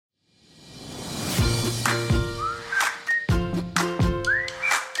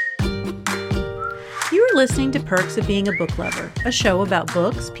You're listening to Perks of Being a Book Lover, a show about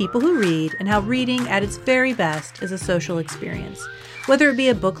books, people who read, and how reading at its very best is a social experience. Whether it be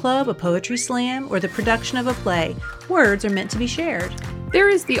a book club, a poetry slam, or the production of a play, words are meant to be shared. There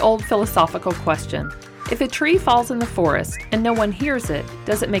is the old philosophical question: if a tree falls in the forest and no one hears it,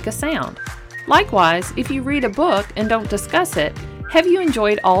 does it make a sound? Likewise, if you read a book and don't discuss it, have you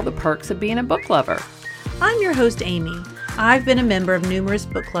enjoyed all the perks of being a book lover? I'm your host, Amy. I've been a member of numerous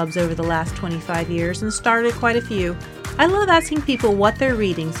book clubs over the last 25 years and started quite a few. I love asking people what they're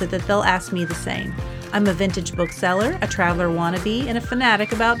reading so that they'll ask me the same. I'm a vintage bookseller, a traveler wannabe, and a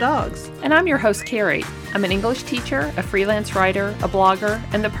fanatic about dogs. And I'm your host, Carrie. I'm an English teacher, a freelance writer, a blogger,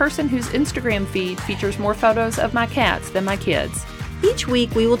 and the person whose Instagram feed features more photos of my cats than my kids. Each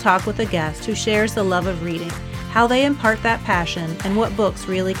week we will talk with a guest who shares the love of reading, how they impart that passion, and what books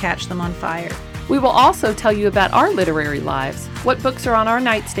really catch them on fire. We will also tell you about our literary lives, what books are on our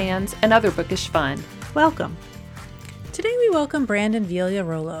nightstands, and other bookish fun. Welcome. Today we welcome Brandon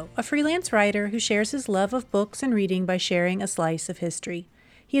Vigliarolo, a freelance writer who shares his love of books and reading by sharing a slice of history.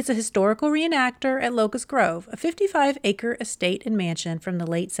 He is a historical reenactor at Locust Grove, a 55-acre estate and mansion from the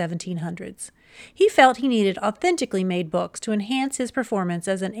late 1700s. He felt he needed authentically made books to enhance his performance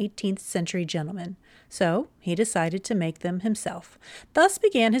as an 18th century gentleman. So he decided to make them himself. Thus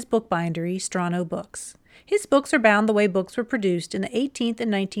began his bookbindery, Strano Books. His books are bound the way books were produced in the 18th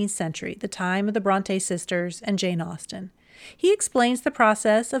and 19th century, the time of the Bronte sisters and Jane Austen. He explains the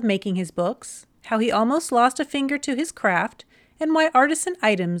process of making his books, how he almost lost a finger to his craft, and why artisan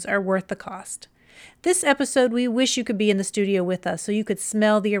items are worth the cost. This episode, we wish you could be in the studio with us so you could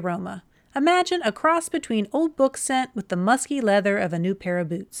smell the aroma. Imagine a cross between old book scent with the musky leather of a new pair of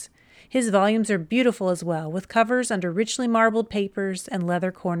boots. His volumes are beautiful as well, with covers under richly marbled papers and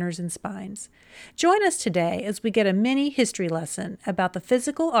leather corners and spines. Join us today as we get a mini history lesson about the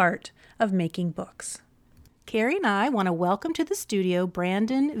physical art of making books. Carrie and I want to welcome to the studio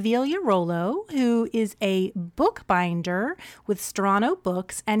Brandon Vigliarolo, who is a bookbinder with Strano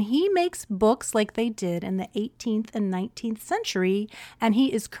Books, and he makes books like they did in the 18th and 19th century, and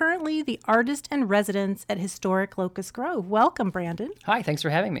he is currently the artist in residence at historic Locust Grove. Welcome, Brandon. Hi, thanks for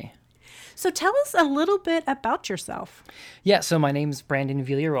having me. So tell us a little bit about yourself. Yeah, so my name's Brandon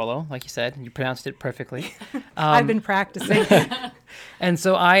Vigliarolo, like you said. You pronounced it perfectly. I've been practicing. And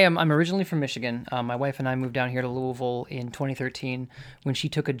so I'm originally from Michigan. My wife and I moved down here to Louisville in 2013 when she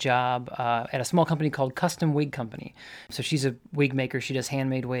took a job at a small company called Custom Wig Company. So she's a wig maker. She does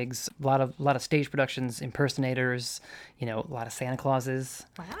handmade wigs, a lot of stage productions, impersonators, a lot of Santa Clauses,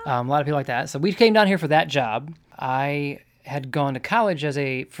 Wow. a lot of people like that. So we came down here for that job. I had gone to college as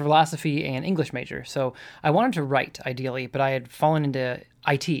a philosophy and English major. So I wanted to write, ideally, but I had fallen into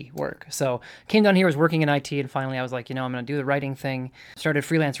IT work. So came down here, was working in IT, and finally I was like, I'm going to do the writing thing. Started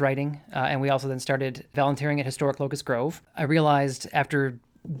freelance writing, and we also then started volunteering at historic Locust Grove. I realized after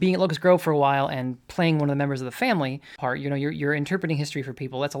being at Locust Grove for a while and playing one of the members of the family part, you're interpreting history for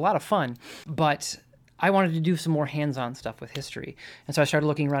people. That's a lot of fun. But I wanted to do some more hands-on stuff with history. And so I started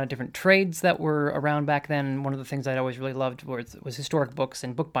looking around at different trades that were around back then. One of the things I'd always really loved was historic books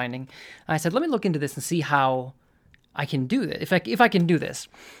and bookbinding. And I said, let me look into this and see how I can do this, if I can do this.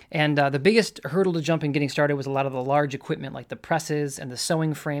 And the biggest hurdle to jump in getting started was a lot of the large equipment, like the presses and the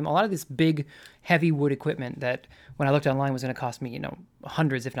sewing frame, a lot of this big, heavy wood equipment that when I looked online was going to cost me,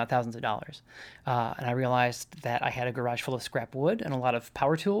 hundreds, if not thousands of dollars. And I realized that I had a garage full of scrap wood and a lot of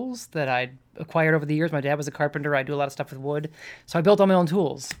power tools that I'd acquired over the years. My dad was a carpenter. I do a lot of stuff with wood. So I built all my own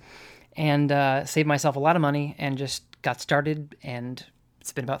tools and saved myself a lot of money and just got started, and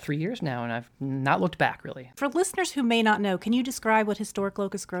it's been about 3 years now, and I've not looked back, really. For listeners who may not know, can you describe what historic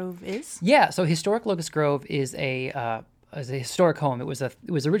Locust Grove is? Yeah, so historic Locust Grove is a historic home. It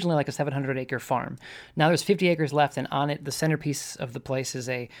was originally like a 700-acre farm. Now there's 50 acres left, and on it, the centerpiece of the place is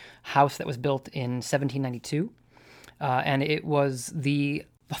a house that was built in 1792, and it was the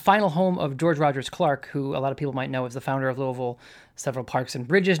final home of George Rogers Clark, who a lot of people might know as the founder of Louisville. Several parks and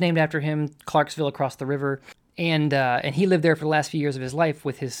bridges named after him, Clarksville across the river. And he lived there for the last few years of his life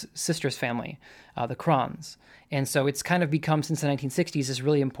with his sister's family, the Crons. And so it's kind of become, since the 1960s, this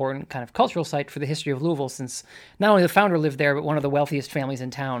really important kind of cultural site for the history of Louisville, since not only the founder lived there, but one of the wealthiest families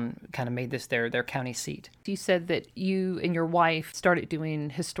in town kind of made this their county seat. You said that you and your wife started doing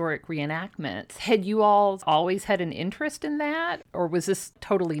historic reenactments. Had you all always had an interest in that, or was this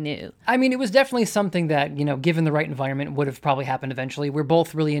totally new? I mean, it was definitely something that, given the right environment, would have probably happened eventually. We're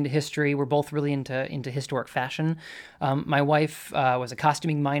both really into history. We're both really into historic fashion. My wife was a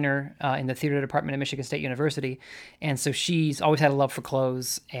costuming minor in the theater department at Michigan State University. And so she's always had a love for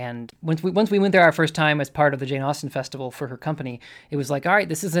clothes. And once we went there our first time as part of the Jane Austen Festival for her company, it was like, all right,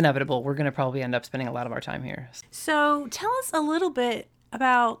 this is inevitable. We're going to probably end up spending a lot of our time here. So tell us a little bit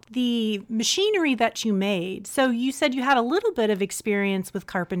about the machinery that you made. So you said you had a little bit of experience with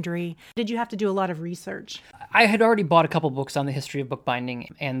carpentry. Did you have to do a lot of research? I had already bought a couple books on the history of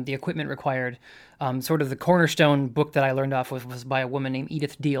bookbinding, and the equipment required. Sort of the cornerstone book that I learned off with was by a woman named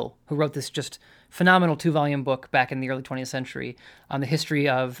Edith Deal, who wrote this just phenomenal 2-volume book back in the early 20th century on the history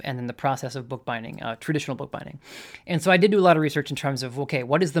of and then the process of bookbinding, traditional bookbinding. And so I did do a lot of research in terms of, okay,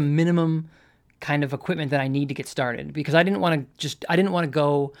 what is the minimum kind of equipment that I need to get started, because I didn't want to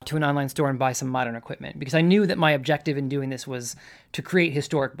go to an online store and buy some modern equipment, because I knew that my objective in doing this was to create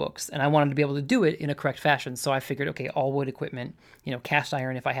historic books, and I wanted to be able to do it in a correct fashion. So I figured, okay, all wood equipment, cast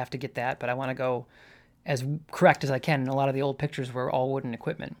iron if I have to get that, but I want to go as correct as I can. And a lot of the old pictures were all wooden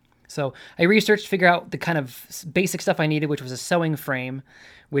equipment. So I researched, figure out the kind of basic stuff I needed, which was a sewing frame,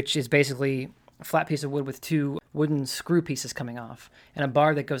 which is basically a flat piece of wood with 2 wooden screw pieces coming off, and a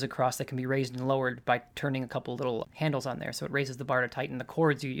bar that goes across that can be raised and lowered by turning a couple little handles on there. So it raises the bar to tighten the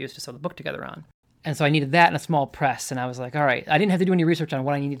cords you use to sew the book together on. And so I needed that and a small press, and I was like, all right, I didn't have to do any research on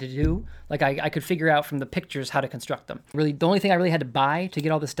what I needed to do. Like I could figure out from the pictures how to construct them. Really, the only thing I really had to buy to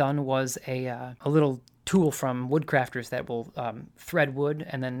get all this done was a little tool from woodcrafters that will thread wood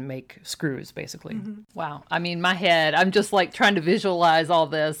and then make screws, basically. Mm-hmm. Wow. I mean, my head, I'm just like trying to visualize all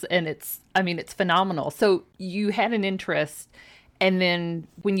this, and it's phenomenal. So you had an interest, and then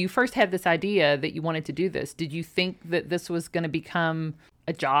when you first had this idea that you wanted to do this, did you think that this was going to become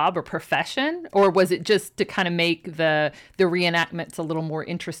a job or profession, or was it just to kind of make the reenactments a little more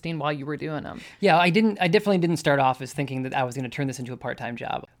interesting while you were doing them? Yeah, I definitely didn't start off as thinking that I was going to turn this into a part-time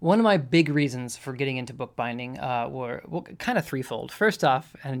job. One of my big reasons for getting into bookbinding were kind of threefold. First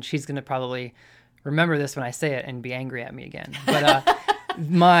off, and she's going to probably remember this when I say it and be angry at me again, but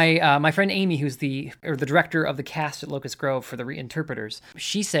my friend Amy, who's the director of the cast at Locust Grove for the reinterpreters,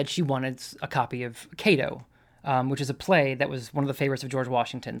 she said she wanted a copy of Cato, which is a play that was one of the favorites of George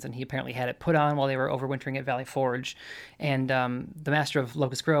Washington's, and he apparently had it put on while they were overwintering at Valley Forge. And the master of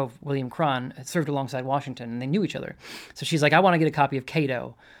Locust Grove, William Cron, had served alongside Washington, and they knew each other. So she's like, I want to get a copy of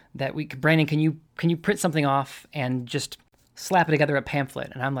Cato. Brandon, can you print something off and just slap it together a pamphlet?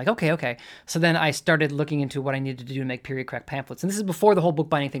 And I'm like, okay. So then I started looking into what I needed to do to make period correct pamphlets. And this is before the whole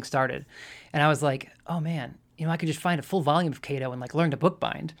bookbinding thing started. And I was like, oh man, I could just find a full volume of Cato and learn to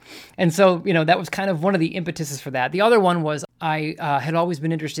bookbind. And so, that was kind of one of the impetuses for that. The other one was I had always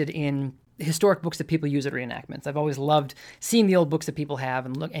been interested in historic books that people use at reenactments. I've always loved seeing the old books that people have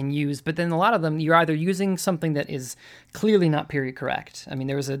and look and use, but then a lot of them, you're either using something that is clearly not period correct. I mean,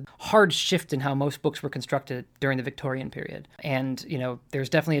 there was a hard shift in how most books were constructed during the Victorian period. And, there's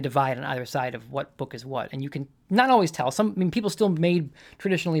definitely a divide on either side of what book is what. And you can not always tell. People still made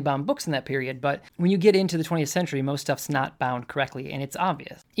traditionally bound books in that period, but when you get into the 20th century, most stuff's not bound correctly, and it's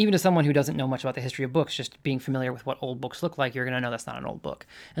obvious. Even to someone who doesn't know much about the history of books, just being familiar with what old books look like, you're going to know that's not an old book.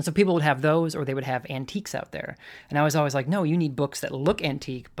 And so people would have those, or they would have antiques out there. And I was always like, no, you need books that look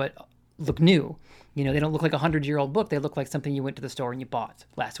antique, but look new. They don't look like a 100-year-old book. They look like something you went to the store and you bought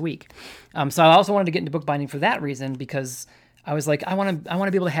last week. So I also wanted to get into bookbinding for that reason, because I was like, I want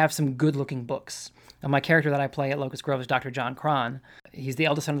to be able to have some good-looking books. My character that I play at Locust Grove is Dr. John Cron. He's the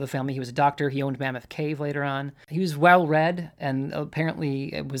eldest son of the family. He was a doctor. He owned Mammoth Cave later on. He was well-read and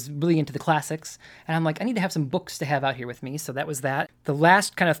apparently was really into the classics. And I'm like, I need to have some books to have out here with me. So that was that. The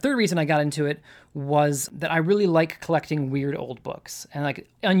last kind of third reason I got into it was that I really like collecting weird old books and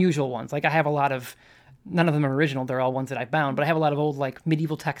unusual ones. I have a lot of, none of them are original. They're all ones that I bound, but I have a lot of old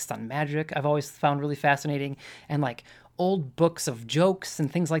medieval texts on magic I've always found really fascinating, and old books of jokes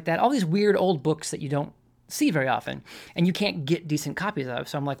and things like that. All these weird old books that you don't see very often and you can't get decent copies of.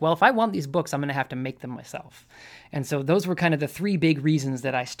 So I'm like, well, if I want these books, I'm going to have to make them myself. And so those were kind of the 3 big reasons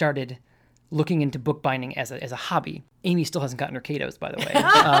that I started looking into bookbinding as a hobby. Amy still hasn't gotten her Cato's, by the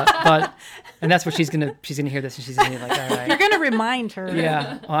way. And that's what she's gonna hear this and she's gonna be like, all right. You're gonna remind her.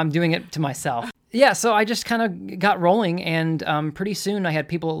 Yeah, well, I'm doing it to myself. Yeah, so I just kind of got rolling, and pretty soon I had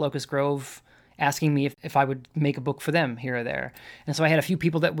people at Locust Grove asking me if I would make a book for them here or there. And so I had a few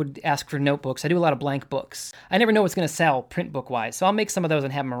people that would ask for notebooks. I do a lot of blank books. I never know what's going to sell print book-wise, so I'll make some of those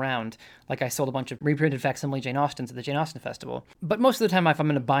and have them around. I sold a bunch of reprinted facsimile Jane Austens at the Jane Austen Festival. But most of the time, if I'm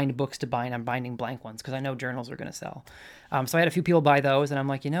going to bind books to bind, I'm binding blank ones because I know journals are going to sell. So I had a few people buy those, and I'm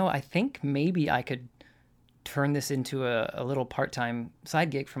like, I think maybe I could turn this into a little part-time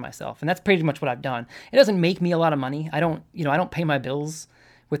side gig for myself. And that's pretty much what I've done. It doesn't make me a lot of money. I don't pay my bills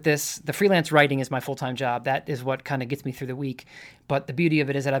with this. The freelance writing is my full-time job. That is what kind of gets me through the week. But the beauty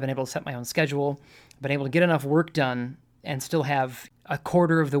of it is that I've been able to set my own schedule, been able to get enough work done and still have a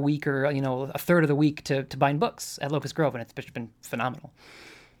quarter of the week or, a third of the week to bind books at Locust Grove. And it's been phenomenal.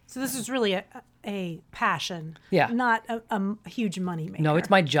 So this is really a passion, Yeah. not a huge money maker. No, it's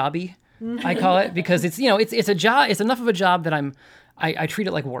my jobby, I call it, because it's a job. It's enough of a job that I treat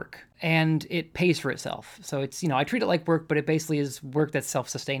it like work, and it pays for itself. So it's, I treat it like work, but it basically is work that's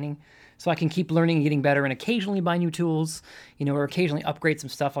self-sustaining. So I can keep learning and getting better and occasionally buy new tools, or occasionally upgrade some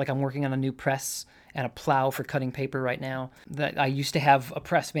stuff. Like I'm working on a new press and a plow for cutting paper right now. That I used to have a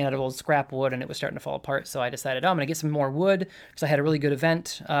press made out of old scrap wood, and it was starting to fall apart. So I decided, I'm going to get some more wood, because I had a really good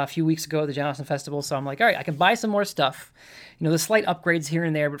event a few weeks ago at the Johnson Festival. So I'm like, all right, I can buy some more stuff. The slight upgrades here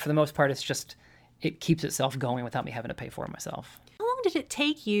and there, but for the most part, it keeps itself going without me having to pay for it myself. How long did it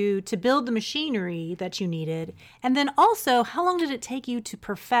take you to build the machinery that you needed? And then also, how long did it take you to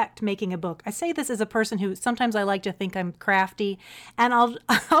perfect making a book? I say this as a person who sometimes I like to think I'm crafty, and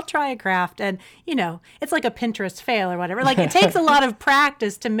I'll try a craft, and it's like a Pinterest fail or whatever. Like, it takes a lot of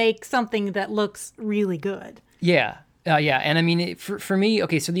practice to make something that looks really good. Yeah. And I mean, for me,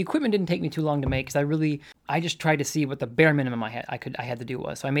 okay, so the equipment didn't take me too long to make, because I just tried to see what the bare minimum I had to do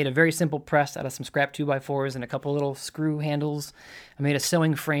was. So I made a very simple press out of some scrap 2x4s and a couple little screw handles. I made a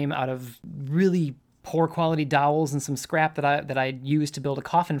sewing frame out of really poor quality dowels and some scrap that I used to build a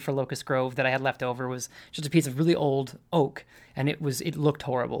coffin for Locust Grove that I had left over. Was just a piece of really old oak, and it looked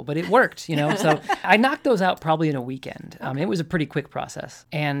horrible, but it worked, So I knocked those out probably in a weekend. It was a pretty quick process.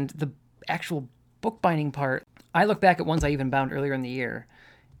 And the actual bookbinding part, I look back at ones I even bound earlier in the year,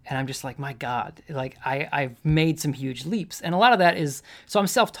 and I'm just like, my God, like I've made some huge leaps. And a lot of that is, so I'm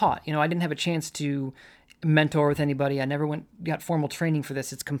self-taught. I didn't have a chance to mentor with anybody. I never got formal training for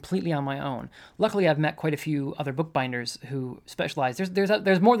this. It's completely on my own. Luckily, I've met quite a few other bookbinders who specialize.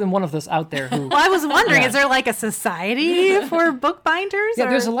 There's more than one of us out there who... Well, I was wondering, is there like a society for bookbinders? Yeah,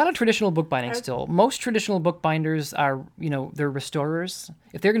 there's a lot of traditional bookbinding still. Most traditional bookbinders are, they're restorers.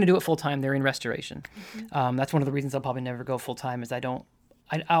 If they're going to do it full-time, they're in restoration. That's one of the reasons I'll probably never go full-time, is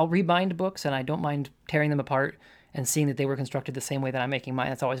I'll rebind books, and I don't mind tearing them apart and seeing that they were constructed the same way that I'm making mine.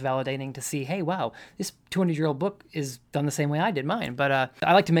 That's always validating to see, hey, wow, this 200-year-old book is done the same way I did mine. But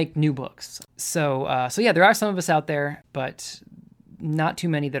I like to make new books. So yeah, there are some of us out there, but not too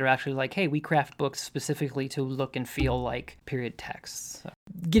many that are actually like, hey, we craft books specifically to look and feel like period texts. So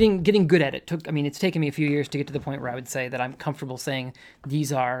getting good at it it's taken me a few years to get to the point where I would say that I'm comfortable saying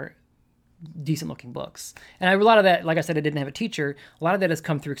these are decent looking books. And a lot of that, like I said, I didn't have a teacher. A lot of that has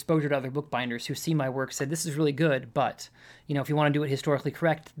come through exposure to other bookbinders who see my work, said, this is really good, but if you want to do it historically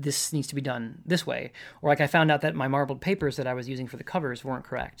correct, this needs to be done this way. Or like I found out that my marbled papers that I was using for the covers weren't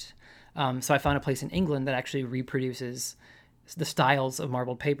correct. So I found a place in England that actually reproduces the styles of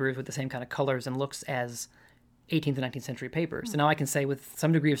marbled papers with the same kind of colors and looks as 18th and 19th century paper. So now I can say with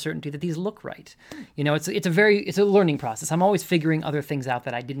some degree of certainty that these look right. It's a learning process. I'm always figuring other things out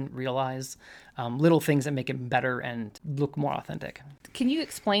that I didn't realize, little things that make it better and look more authentic. Can you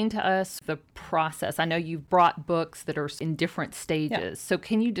explain to us the process? I know you've brought books that are in different stages. Yeah. So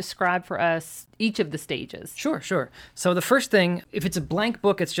can you describe for us each of the stages? Sure. So the first thing, if it's a blank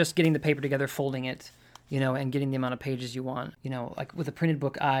book, it's just getting the paper together, folding it, and getting the amount of pages you want. Like with a printed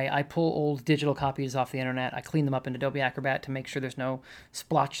book, I pull old digital copies off the internet. I clean them up in Adobe Acrobat to make sure there's no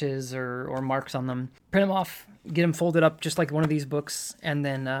splotches or marks on them. Print them off, get them folded up just like one of these books, and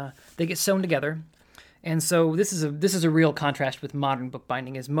then they get sewn together. And so this is a real contrast with modern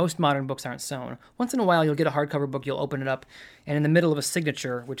bookbinding, is most modern books aren't sewn. Once in a while, you'll get a hardcover book, you'll open it up, and in the middle of a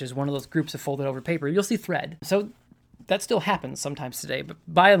signature, which is one of those groups of folded over paper, you'll see thread. So that still happens sometimes today, but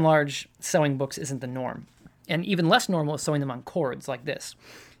by and large, sewing books isn't the norm. And even less normal is sewing them on cords like this.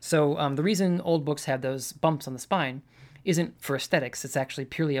 So the reason old books have those bumps on the spine isn't for aesthetics. It's actually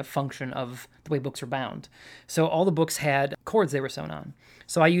purely a function of the way books are bound. So all the books had cords they were sewn on.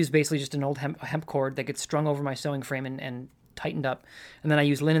 So I use basically just an old hemp cord that gets strung over my sewing frame and tightened up. And then I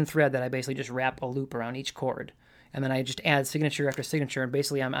use linen thread that I basically just wrap a loop around each cord. And then I just add signature after signature, and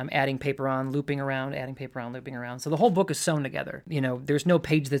basically I'm adding paper on, looping around, adding paper on, looping around. So the whole book is sewn together. There's no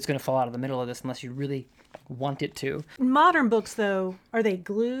page that's going to fall out of the middle of this unless you really want it to. Modern books, though, are they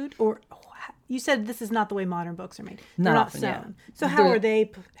glued? Or you said this is not the way modern books are made. They're not sewn. Yeah. So how are they?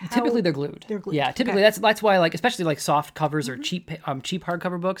 Typically, they're glued. They're glued. Yeah, typically that's why, like, especially like soft covers or cheap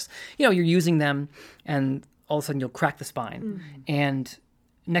hardcover books. You're using them, and all of a sudden you'll crack the spine, and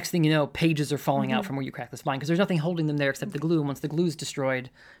next thing you know, pages are falling out from where you crack the spine because there's nothing holding them there except the glue. And once the glue's destroyed,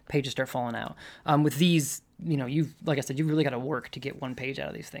 pages start falling out. With these, like I said, you've really got to work to get one page out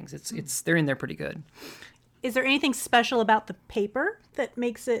of these things. They're in there pretty good. Is there anything special about the paper that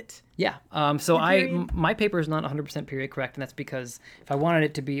makes it? Yeah. My paper is not 100% period correct, and that's because if I wanted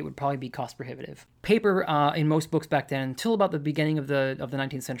it to be, it would probably be cost prohibitive. Paper in most books back then, until about the beginning of the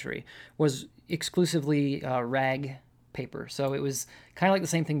 19th century, was exclusively rag paper. So it was kind of like the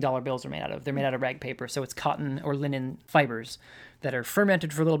same thing dollar bills are made out of. They're made out of rag paper, so it's cotton or linen fibers that are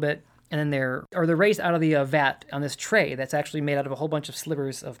fermented for a little bit, and then they're raised out of the vat on this tray that's actually made out of a whole bunch of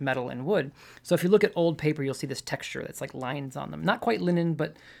slivers of metal and wood. So if you look at old paper, you'll see this texture that's like lines on them. Not quite linen,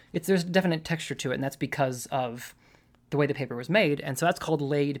 but there's a definite texture to it, and that's because of the way the paper was made, and so that's called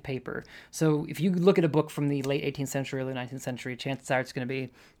laid paper. So if you look at a book from the late 18th century, early 19th century, chances are it's going to be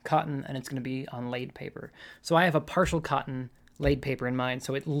cotton, and it's going to be on laid paper. So I have a partial cotton laid paper in mind,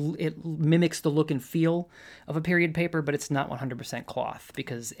 so it mimics the look and feel of a period paper, but it's not 100% cloth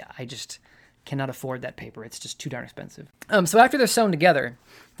because I just cannot afford that paper. It's just too darn expensive. So after they're sewn together,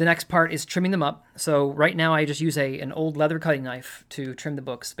 the next part is trimming them up. So right now I just use an old leather cutting knife to trim the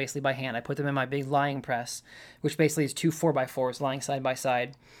books, basically by hand. I put them in my big lying press, which basically is 2 4x4s lying side by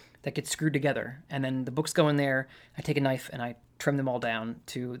side that get screwed together. And then the books go in there. I take a knife and I trim them all down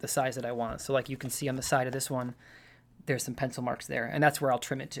to the size that I want. So like you can see on the side of this one, there's some pencil marks there, and that's where I'll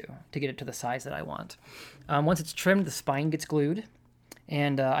trim it to get it to the size that I want. Once it's trimmed, the spine gets glued,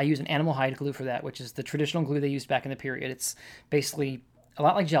 and I use an animal hide glue for that, which is the traditional glue they used back in the period. It's basically a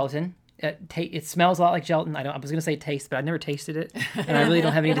lot like gelatin. It smells a lot like gelatin. I was going to say taste, but I've never tasted it, and I really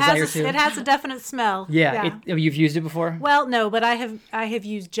don't have any desire to. It has a definite smell. Yeah. You've used it before? Well, no, but I have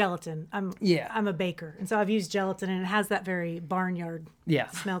used gelatin. I'm a baker, and so I've used gelatin, and it has that very barnyard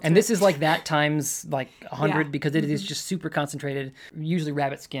smell to and it. this is like that times like 100 because it is just super concentrated. Usually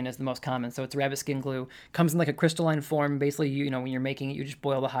rabbit skin is the most common, so it's rabbit skin glue. Comes in like a crystalline form. Basically, when you're making it, you just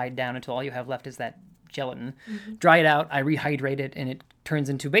boil the hide down until all you have left is that gelatin. Dry it out, I rehydrate it, and it turns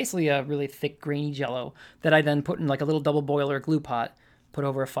into basically a really thick grainy jello that I then put in like a little double boiler glue pot, put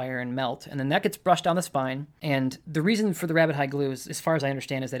over a fire and melt, and then that gets brushed down the spine. And the reason for the rabbit hide glue is, as far as I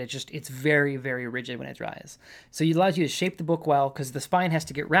understand, is that it's very, very rigid when it dries. So it allows you to shape the book well because the spine has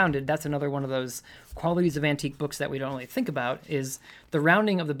to get rounded. That's another one of those qualities of antique books that we don't really think about, is the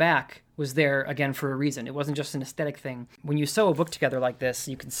rounding of the back was there again for a reason. It wasn't just an aesthetic thing. When you sew a book together like this,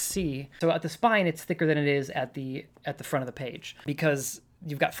 you can see, so at the spine it's thicker than it is at the front of the page because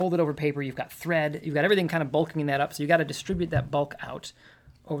you've got folded over paper, you've got thread, you've got everything kind of bulking that up, so you got to distribute that bulk out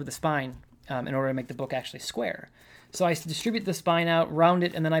over the spine in order to make the book actually square. So I distribute the spine out, round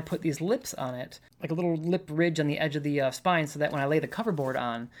it, and then I put these lips on it, like a little lip ridge on the edge of the spine, so that when I lay the cover board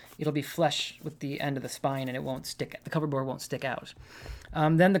on, it'll be flush with the end of the spine and it won't stick. The cover board won't stick out.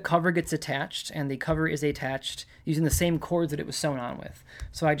 Then the cover gets attached, and the cover is attached using the same cords that it was sewn on with.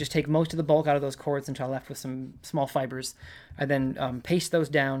 So I just take most of the bulk out of those cords until I'm left with some small fibers. I then paste those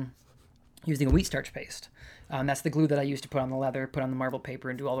down using a wheat starch paste. That's the glue that I use to put on the leather, put on the marble paper,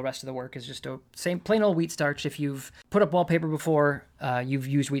 and do all the rest of the work. Is just a same plain old wheat starch. If you've put up wallpaper before, you've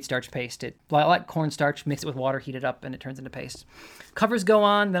used wheat starch paste. I like cornstarch, mix it with water, heat it up, and it turns into paste. Covers go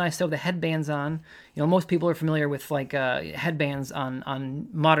on, then I sew the headbands on. Most people are familiar with like headbands on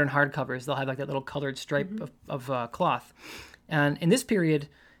modern hardcovers. They'll have like that little colored stripe of cloth. And in this period,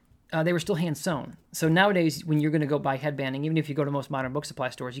 they were still hand sewn. So nowadays, when you're going to go buy headbanding, even if you go to most modern book supply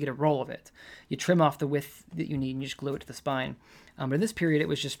stores, you get a roll of it. You trim off the width that you need and you just glue it to the spine. But in this period, it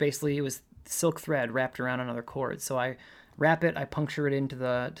was just basically, it was silk thread wrapped around another cord. So I wrap it, I puncture it into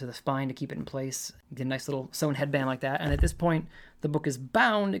the spine to keep it in place. Get a nice little sewn headband like that. And at this point, the book is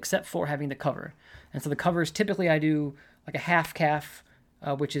bound except for having the cover. And so the covers, typically I do like a half calf,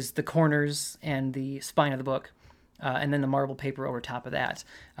 which is the corners and the spine of the book. And then the marble paper over top of that.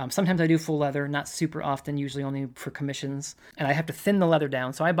 Sometimes I do full leather, not super often, usually only for commissions. And I have to thin the leather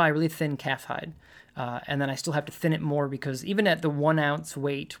down, so I buy really thin calf hide. And then I still have to thin it more because even at the 1 ounce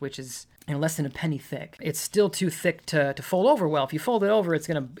weight, which is less than a penny thick, it's still too thick to fold over well. If you fold it over, it's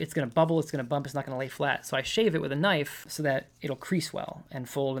gonna bubble, it's gonna bump, it's not gonna lay flat. So I shave it with a knife so that it'll crease well and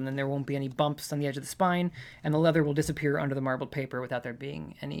fold, and then there won't be any bumps on the edge of the spine, and the leather will disappear under the marbled paper without there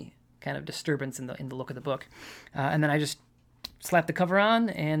being any kind of disturbance in the look of the book. And then I just slap the cover on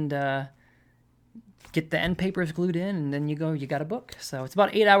and get the end papers glued in, and then you got a book. So it's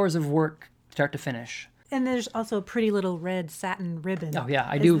about 8 hours of work start to finish. And there's also a pretty little red satin ribbon. Oh yeah,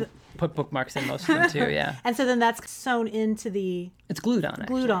 I do put bookmarks in most of them too, yeah. And so then that's sewn into the... It's glued on, actually.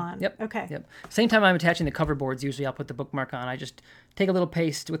 Glued on. Yep. Okay. Yep. Same time I'm attaching the cover boards, usually I'll put the bookmark on. I just take a little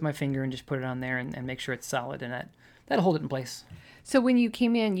paste with my finger and just put it on there and make sure it's solid, and that'll hold it in place. So when you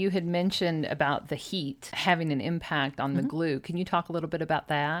came in, you had mentioned about the heat having an impact on the glue. Can you talk a little bit about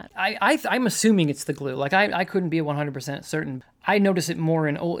that? I'm assuming it's the glue. Like I couldn't be 100% certain. I notice it more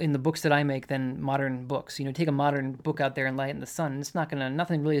in the books that I make than modern books. You know, take a modern book out there and lay it in the sun, it's nothing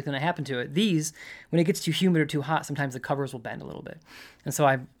really is gonna happen to it. These, when it gets too humid or too hot, sometimes the covers will bend a little bit. And so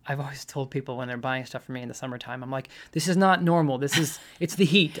I've always told people when they're buying stuff from me in the summertime, I'm like, this is not normal. It's the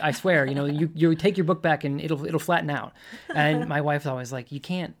heat. I swear. You know, you take your book back and it'll flatten out. And my wife's always like, you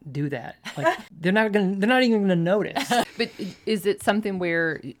can't do that. Like they're not even gonna notice. But is it something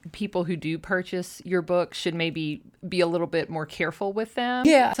where people who do purchase your book should maybe be a little bit more careful with them?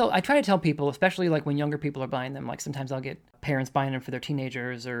 Yeah. So I try to tell people, especially like when younger people are buying them, like sometimes I'll get parents buying them for their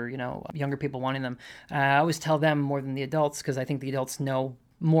teenagers or, you know, younger people wanting them. I always tell them more than the adults because I think the adults know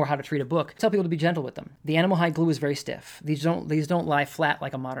more how to treat a book. Tell people to be gentle with them. The animal hide glue is very stiff. These don't lie flat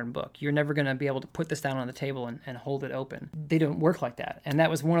like a modern book. You're never going to be able to put this down on the table and hold it open. They don't work like that. And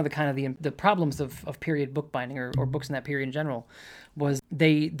that was one of the kind of the problems of period bookbinding or books in that period in general was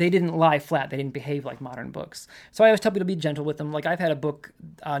they didn't lie flat. They didn't behave like modern books. So I always tell people to be gentle with them. Like I've had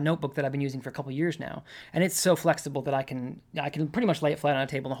a notebook that I've been using for a couple of years now, and it's so flexible that I can pretty much lay it flat on a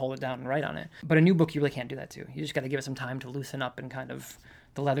table and hold it down and write on it. But a new book, you really can't do that to. You just got to give it some time to loosen up and kind of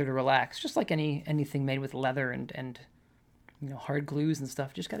the leather to relax, just like anything made with leather and you know, hard glues and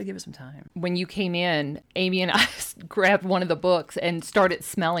stuff. Just got to give it some time. When you came in, Amy and I grabbed one of the books and started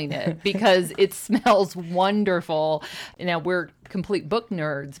smelling it because it smells wonderful. Now, we're complete book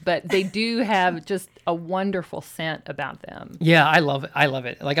nerds, but they do have just a wonderful scent about them. Yeah, I love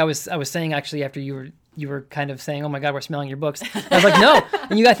it. Like I was saying actually after you were kind of saying, oh my God, we're smelling your books. I was like, no.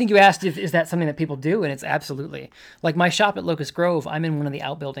 And I think you asked is that something that people do? And it's absolutely. Like my shop at Locust Grove, I'm in one of the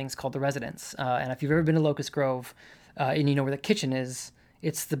outbuildings called the Residence. And if you've ever been to Locust Grove, and you know where the kitchen is,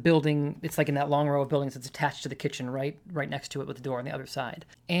 it's the building, it's like in that long row of buildings that's attached to the kitchen right next to it with the door on the other side.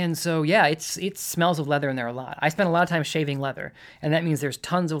 And so, yeah, it smells of leather in there a lot. I spend a lot of time shaving leather, and that means there's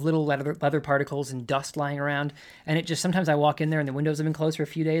tons of little leather particles and dust lying around. And it just, sometimes I walk in there and the windows have been closed for a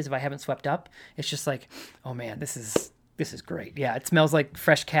few days if I haven't swept up. It's just like, oh man, this is great. Yeah, it smells like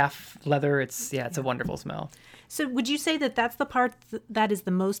fresh calf leather. It's a wonderful smell. So would you say that that's the part that is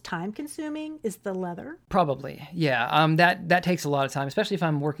the most time consuming is the leather? Probably, yeah. That takes a lot of time, especially if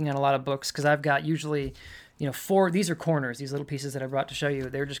I'm working on a lot of books, because I've got usually, you know, these are corners, these little pieces that I brought to show you.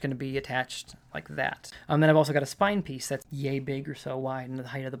 They're just going to be attached like that. Then I've also got a spine piece that's yay big or so wide in the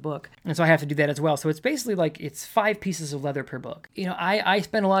height of the book. And so I have to do that as well. So it's basically like it's 5 pieces of leather per book. You know, I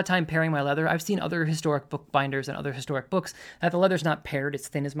spend a lot of time pairing my leather. I've seen other historic book binders and other historic books that the leather's not paired, it's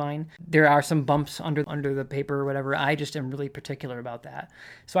thin as mine. There are some bumps under the paper or whatever. I just am really particular about that.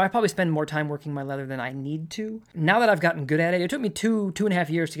 So I probably spend more time working my leather than I need to. Now that I've gotten good at it took me two and a half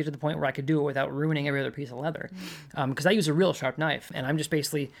years to get to the point where I could do it without ruining every other piece of leather. Because I use a real sharp knife, and I'm just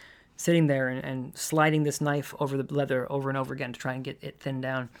basically sitting there and sliding this knife over the leather over and over again to try and get it thinned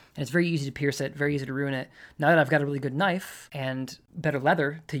down. And it's very easy to pierce it, very easy to ruin it. Now that I've got a really good knife and better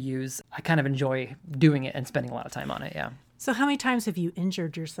leather to use, I kind of enjoy doing it and spending a lot of time on it, yeah. So how many times have you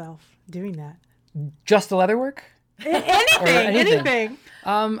injured yourself doing that? Just the leather work? Anything.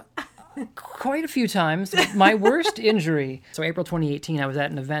 Quite a few times. My worst injury. So April 2018, I was at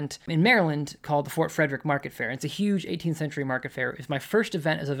an event in Maryland called the Fort Frederick Market Fair. It's a huge 18th century market fair. It was my first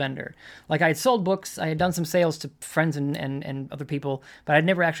event as a vendor. Like I had sold books, I had done some sales to friends and other people, but I'd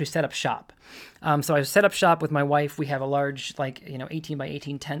never actually set up shop. So I set up shop with my wife. We have a large, 18 by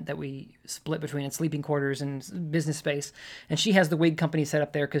 18 tent that we split between sleeping quarters and business space. And she has the wig company set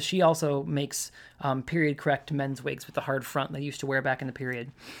up there because she also makes period correct men's wigs with the hard front they used to wear back in the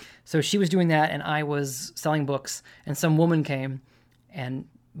period. So she was doing that, and I was selling books, and some woman came and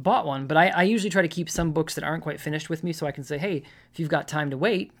bought one. But I usually try to keep some books that aren't quite finished with me so I can say, hey, if you've got time to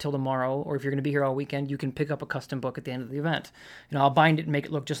wait till tomorrow, or if you're going to be here all weekend, you can pick up a custom book at the end of the event. You know, I'll bind it and make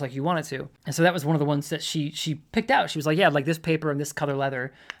it look just like you want it to. And so that was one of the ones that she picked out. She was like, yeah, I'd like this paper and this color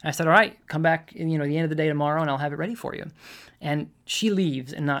leather. And I said, all right, come back, the end of the day tomorrow, and I'll have it ready for you. And she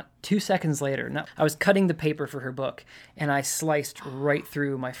leaves, and not 2 seconds later, I was cutting the paper for her book, and I sliced right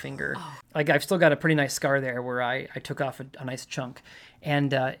through my finger. Like, I've still got a pretty nice scar there where I took off a nice chunk.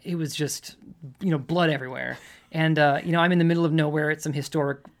 And it was just, blood everywhere. And, I'm in the middle of nowhere at some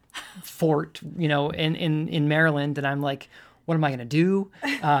historic fort, in Maryland, and I'm like, what am I going to do?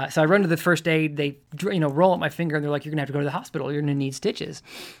 So I run to the first aid. They, roll up my finger and they're like, you're going to have to go to the hospital. You're going to need stitches.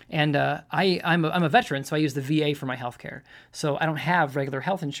 And I'm a veteran, so I use the VA for my health care. So I don't have regular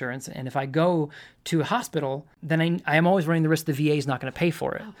health insurance. And if I go to a hospital, then I am always running the risk the VA is not going to pay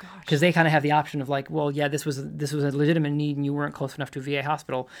for it. Oh, gosh. Because they kind of have the option of like, well, yeah, this was a legitimate need and you weren't close enough to a VA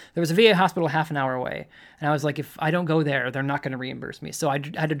hospital. There was a VA hospital half an hour away. And I was like, if I don't go there, they're not going to reimburse me. So I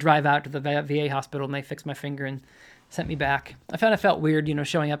had to drive out to the VA hospital and they fixed my finger and sent me back. I found it felt weird,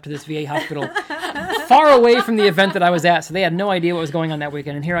 showing up to this VA hospital far away from the event that I was at. So they had no idea what was going on that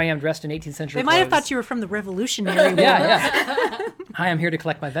weekend. And here I am dressed in 18th century They might have clothes. thought you were from the Revolutionary War. Yeah. Hi, I'm here to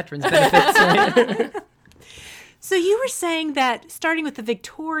collect my veterans benefits. So you were saying that starting with the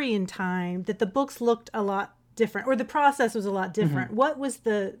Victorian time, that the books looked a lot different, or the process was a lot different. Mm-hmm. What was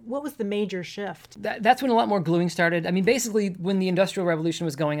the major shift? That's when a lot more gluing started. I mean, basically, when the Industrial Revolution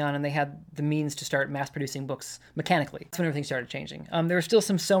was going on and they had the means to start mass-producing books mechanically, that's when everything started changing. There was still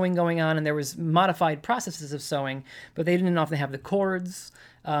some sewing going on, and there was modified processes of sewing, but they didn't often have the cords,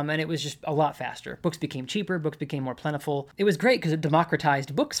 and it was just a lot faster. Books became cheaper, books became more plentiful. It was great because it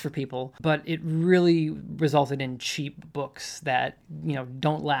democratized books for people, but it really resulted in cheap books that,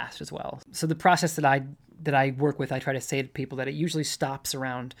 don't last as well. So the process that I work with, I try to say to people that it usually stops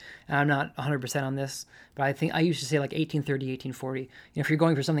around, and I'm not 100% on this, but I think I used to say like 1830, 1840. If you're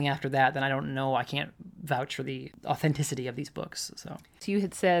going for something after that, then I don't know. I can't vouch for the authenticity of these books. So you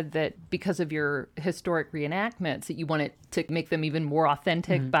had said that because of your historic reenactments that you wanted to make them even more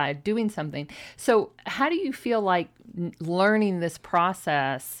authentic by doing something. So how do you feel like learning this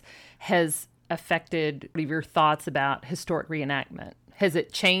process has affected your thoughts about historic reenactment? Has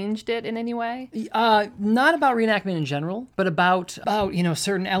it changed it in any way? Not about reenactment in general, but about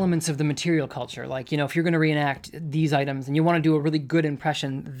certain elements of the material culture. Like, if you're going to reenact these items and you want to do a really good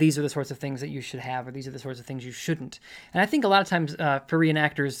impression, these are the sorts of things that you should have, or these are the sorts of things you shouldn't. And I think a lot of times for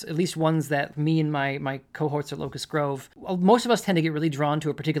reenactors, at least ones that me and my cohorts at Locust Grove, most of us tend to get really drawn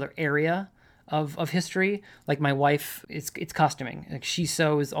to a particular area of history. Like my wife, it's costuming. Like she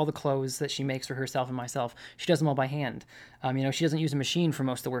sews all the clothes that she makes for herself and myself. She does them all by hand. She doesn't use a machine for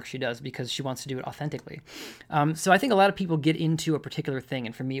most of the work she does because she wants to do it authentically. So I think a lot of people get into a particular thing,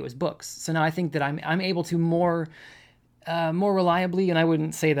 and for me it was books. So now I think that I'm able to more reliably, and I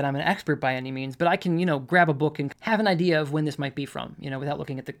wouldn't say that I'm an expert by any means, but I can, grab a book and have an idea of when this might be from, without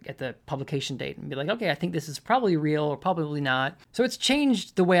looking at the publication date and be like, okay, I think this is probably real or probably not. So it's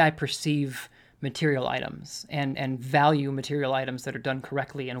changed the way I perceive material items and value material items that are done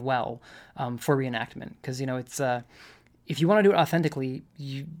correctly and well for reenactment. Because, it's if you want to do it authentically,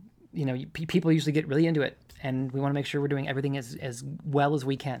 people usually get really into it. And we want to make sure we're doing everything as well as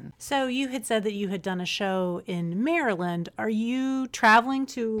we can. So you had said that you had done a show in Maryland. Are you traveling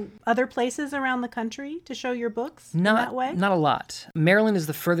to other places around the country to show your books in that way? Not a lot. Maryland is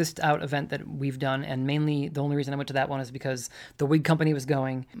the furthest out event that we've done, and mainly the only reason I went to that one is because the wig company was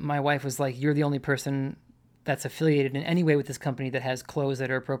going. My wife was like, you're the only person that's affiliated in any way with this company that has clothes that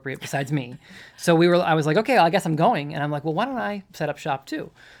are appropriate besides me. So I was like, okay, I guess I'm going. And I'm like, well, why don't I set up shop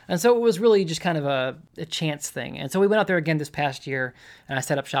too? And so it was really just kind of a chance thing. And so we went out there again this past year and I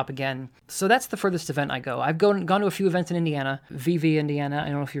set up shop again. So that's the furthest event I go. I've gone to a few events in Indiana, Vevey, Indiana. I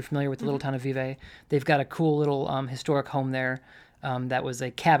don't know if you're familiar with the little town of Vevey. They've got a cool little historic home there. That was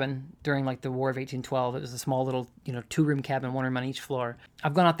a cabin during like the War of 1812. It was a small little, 2-room cabin, 1 room on each floor.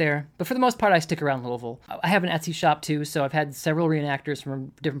 I've gone out there, but for the most part, I stick around Louisville. I have an Etsy shop too, so I've had several reenactors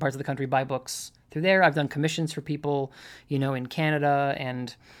from different parts of the country buy books through there. I've done commissions for people, in Canada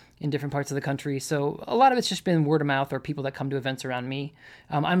and in different parts of the country. So a lot of it's just been word of mouth or people that come to events around me.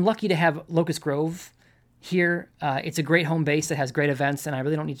 I'm lucky to have Locust Grove here. It's a great home base that has great events, and I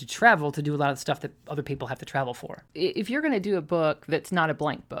really don't need to travel to do a lot of the stuff that other people have to travel for. If you're going to do a book that's not a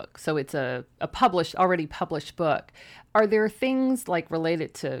blank book, so it's a already published book, are there things like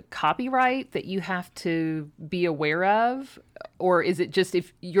related to copyright that you have to be aware of? Or is it just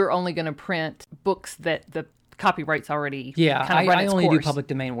if you're only going to print books that the copyright's already kind of run I its only course? do public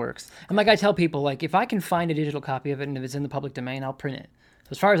domain works. And like I tell people, like if I can find a digital copy of it and if it's in the public domain, I'll print it.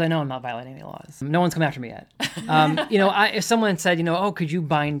 As far as I know, I'm not violating any laws. No one's come after me yet. If someone said, oh, could you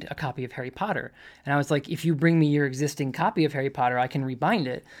bind a copy of Harry Potter? And I was like, if you bring me your existing copy of Harry Potter, I can rebind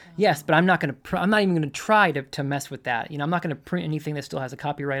it. Yes, but I'm not going to. I'm not even going to try to mess with that. I'm not going to print anything that still has a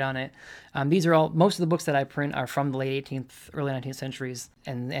copyright on it. Most of the books that I print are from the late 18th, early 19th centuries,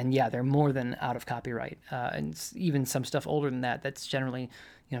 and yeah, they're more than out of copyright. And even some stuff older than that. That's generally.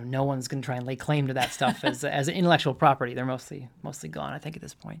 No one's going to try and lay claim to that stuff as an intellectual property. They're mostly gone, I think, at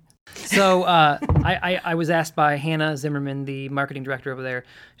this point. So I was asked by Hannah Zimmerman, the marketing director over there,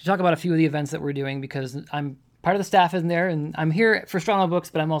 to talk about a few of the events that we're doing because I'm part of the staff in there, and I'm here for Strano Books,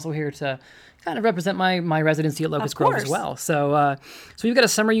 but I'm also here to kind of represent my residency at Locust Grove as well. So we've got a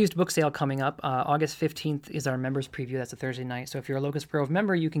summer used book sale coming up. August 15th is our members preview. That's a Thursday night. So if you're a Locust Grove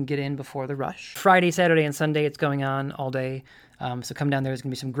member, you can get in before the rush. Friday, Saturday, and Sunday, it's going on all day. So come down there. There's going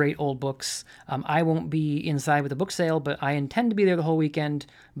to be some great old books. I won't be inside with the book sale, but I intend to be there the whole weekend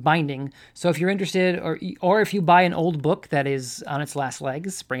binding. So if you're interested, or if you buy an old book that is on its last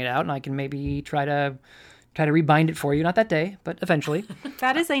legs, bring it out, and I can maybe try to rebind it for you. Not that day, but eventually.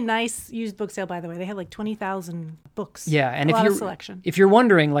 That is a nice used book sale, by the way. They had like 20,000 books. Yeah, and a lot of selection. If you're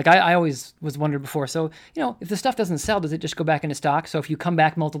wondering, like I always was wondered before, so, if the stuff doesn't sell, does it just go back into stock? So if you come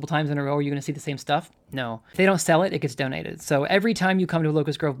back multiple times in a row, are you going to see the same stuff? No. If they don't sell it, it gets donated. So every time you come to a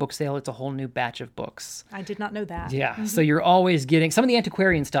Locust Grove book sale, it's a whole new batch of books. I did not know that. Yeah, mm-hmm. So you're always getting, some of the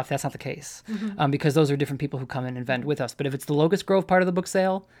antiquarian stuff, that's not the case, because those are different people who come in and vend with us. But if it's the Locust Grove part of the book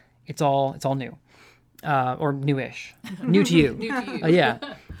sale, it's all new. Or newish, new to you. New to you. Yeah.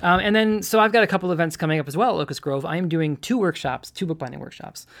 And then, so I've got a couple events coming up as well at Locust Grove. I am doing two bookbinding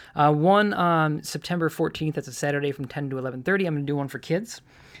workshops. One on September 14th, that's a Saturday from 10 to 11:30. I'm going to do one for kids.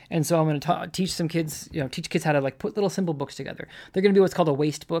 And so I'm going to teach some kids, teach kids how to like put little simple books together. They're going to be what's called a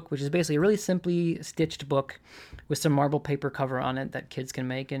waist book, which is basically a really simply stitched book with some marble paper cover on it that kids can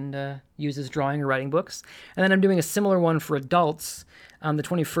make and use as drawing or writing books. And then I'm doing a similar one for adults on the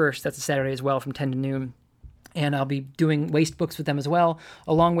 21st. That's a Saturday as well from 10 to noon. And I'll be doing waste books with them as well,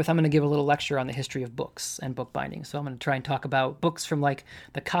 along with I'm going to give a little lecture on the history of books and book binding. So I'm going to try and talk about books from like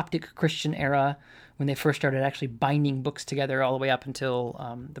the Coptic Christian era when they first started actually binding books together all the way up until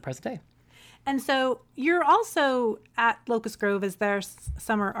the present day. And so you're also at Locust Grove as their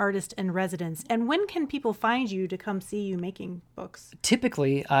summer artist in residence. And when can people find you to come see you making books?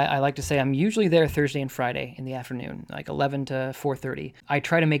 Typically, I like to say I'm usually there Thursday and Friday in the afternoon, like 11 to 4:30. I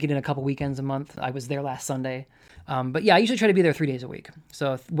try to make it in a couple weekends a month. I was there last Sunday. But yeah, I usually try to be there 3 days a week.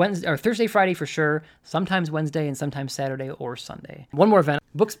 So Wednesday or Thursday, Friday for sure, sometimes Wednesday and sometimes Saturday or Sunday. One more event,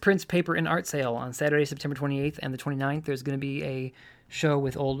 Books, Prints, Paper, and Art Sale on Saturday, September 28th and the 29th. There's going to be a show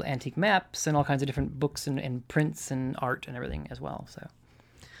with old antique maps and all kinds of different books and prints and art and everything as well. So,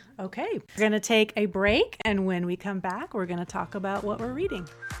 okay, we're going to take a break, and when we come back, we're going to talk about what we're reading.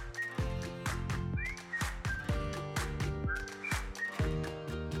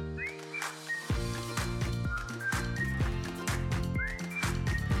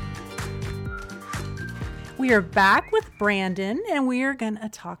 We are back with Brandon, and we are going to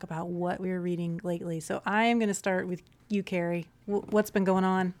talk about what we're reading lately. So I am going to start with you, Carrie. What's been going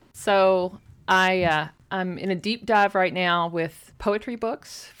on? So I'm in a deep dive right now with poetry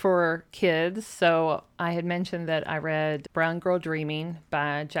books for kids. So I had mentioned that I read Brown Girl Dreaming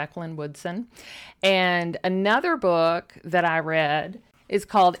by Jacqueline Woodson. And another book that I read is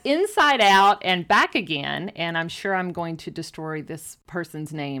called Inside Out and Back Again. And I'm sure I'm going to destroy this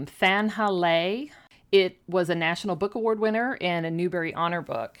person's name, Thanha Lay. It was a National Book Award winner and a Newbery Honor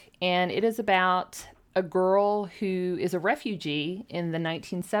book. And it is about a girl who is a refugee in the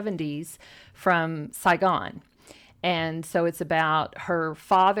 1970s from Saigon. And so it's about her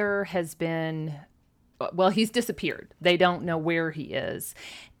father has been, well, he's disappeared. They don't know where he is.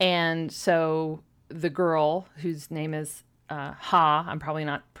 And so the girl, whose name is I'm probably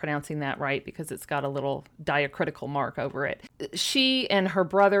not pronouncing that right because it's got a little diacritical mark over it. She and her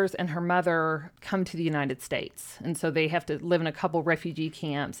brothers and her mother come to the United States. And so they have to live in a couple refugee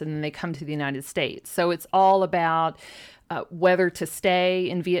camps, and then they come to the United States. So it's all about whether to stay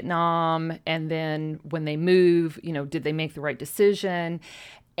in Vietnam, and then when they move, did they make the right decision?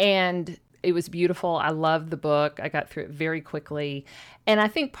 And it was beautiful. I loved the book. I got through it very quickly. And I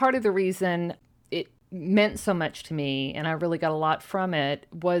think part of the reason it meant so much to me, and I really got a lot from it,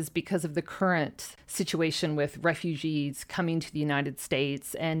 was because of the current situation with refugees coming to the United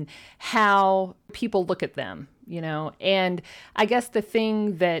States and how people look at them, And I guess the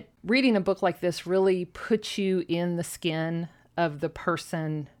thing that reading a book like this really puts you in the skin of the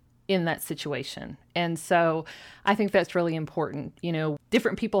person in that situation. And so I think that's really important.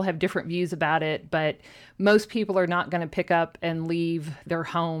 Different people have different views about it, but most people are not going to pick up and leave their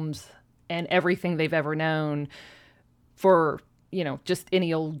homes and everything they've ever known for, just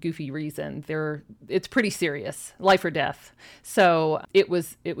any old goofy reason. It's pretty serious, life or death. So it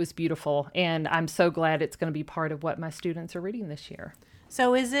was beautiful. And I'm so glad it's going to be part of what my students are reading this year.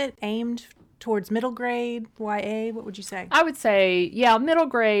 So is it aimed towards middle grade, YA? What would you say? I would say, yeah, middle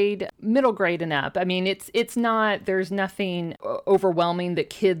grade and up. I mean, it's not, there's nothing overwhelming that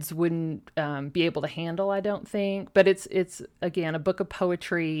kids wouldn't be able to handle, I don't think. But it's again, a book of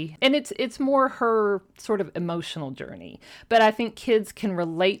poetry, and it's more her sort of emotional journey. But I think kids can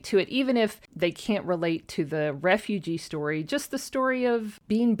relate to it, even if they can't relate to the refugee story, just the story of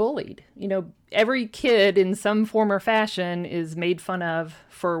being bullied. You know, every kid in some form or fashion is made fun of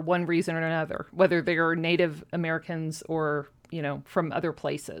for one reason or another, whether they're Native Americans or, you know, from other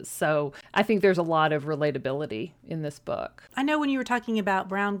places. So I think there's a lot of relatability in this book. I know when you were talking about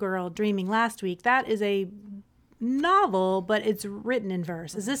Brown Girl Dreaming last week, that is a novel, but it's written in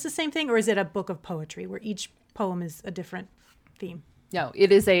verse. Is this the same thing, or is it a book of poetry where each poem is a different theme? No,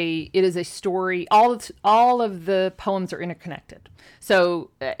 it is a story. All of the poems are interconnected.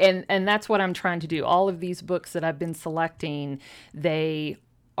 So, and that's what I'm trying to do. All of these books that I've been selecting, they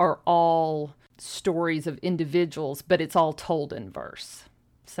are all stories of individuals, but it's all told in verse.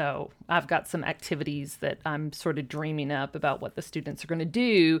 So I've got some activities that I'm sort of dreaming up about what the students are going to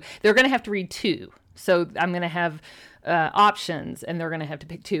do. They're going to have to read 2. So I'm going to have options, and they're going to have to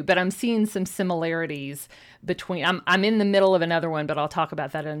pick 2. But I'm seeing some similarities between. I'm in the middle of another one, but I'll talk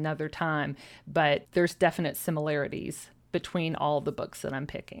about that at another time. But there's definite similarities between all the books that I'm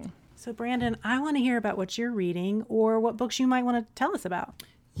picking. So Brandon, I want to hear about what you're reading or what books you might want to tell us about.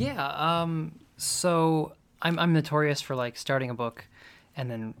 Yeah. So I'm notorious for like starting a book and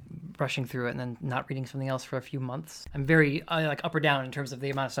then rushing through it and then not reading something else for a few months. I'm very like up or down in terms of the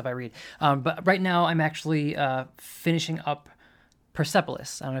amount of stuff I read. But right now I'm actually finishing up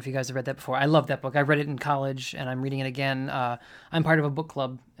Persepolis. I don't know if you guys have read that before. I love that book. I read it in college and I'm reading it again. I'm part of a book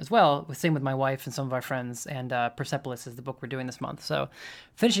club as well, same with my wife and some of our friends. And Persepolis is the book we're doing this month. So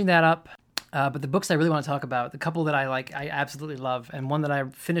finishing that up. But the books I really want to talk about, the couple that I like, I absolutely love, and one that I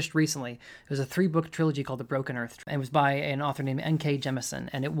finished recently, it was a 3-book trilogy called The Broken Earth. And it was by an author named N.K. Jemisin,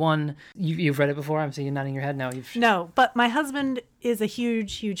 and it won. You've read it before? I'm seeing you nodding your head now. No, but my husband is a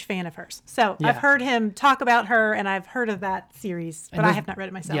huge fan of hers. So yeah. I've heard him talk about her, and I've heard of that series, but I have not read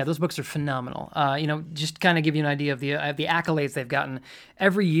it myself. Yeah, those books are phenomenal. Just kind of give you an idea of the accolades they've gotten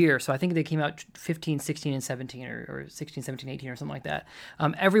every year. So I think they came out 15, 16, and 17, or 16, 17, 18, or something like that.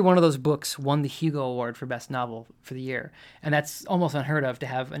 Every one of those books won the Hugo Award for Best Novel for the year. And that's almost unheard of to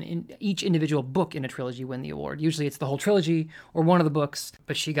have each individual book in a trilogy win the award. Usually it's the whole trilogy or one of the books,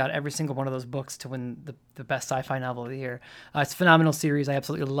 but she got every single one of those books to win the Best Sci-Fi Novel of the year. It's a phenomenal series. I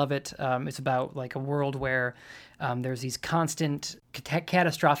absolutely love it. It's about like a world where there's these constant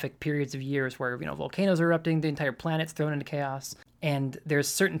catastrophic periods of years where, volcanoes are erupting, the entire planet's thrown into chaos, and there's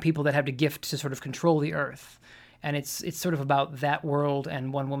certain people that have the gift to sort of control the earth. And it's sort of about that world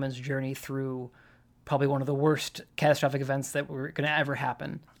and one woman's journey through probably one of the worst catastrophic events that were going to ever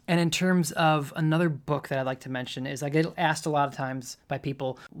happen. And in terms of another book that I'd like to mention is I get asked a lot of times by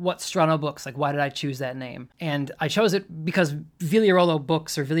people, what Strano books? Like, why did I choose that name? And I chose it because Vigliarolo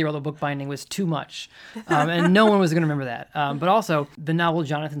books or Vigliarolo bookbinding was too much. And no one was going to remember that. But also the novel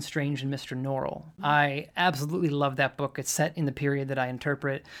Jonathan Strange and Mr. Norrell. I absolutely love that book. It's set in the period that I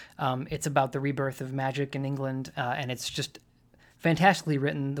interpret. It's about the rebirth of magic in England. And it's just fantastically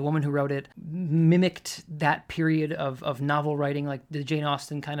written. The woman who wrote it mimicked that period of novel writing, like the Jane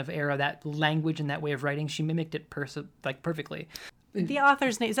Austen kind of era, that language and that way of writing. She mimicked it perfectly. The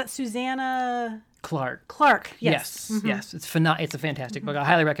author's name, is that Susanna Clark? Clark, yes. Yes, yes. It's a fantastic book. I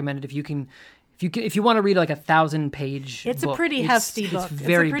highly recommend it if you want to read like a 1,000-page It's book. A pretty hefty book. It's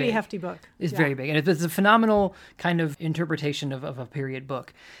very a pretty big. hefty book. It's very big. And it's a phenomenal kind of interpretation of a period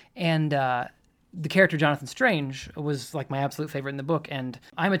book. And the character Jonathan Strange was like my absolute favorite in the book, and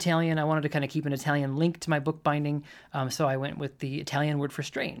I'm Italian. I wanted to kind of keep an Italian link to my book binding, so I went with the Italian word for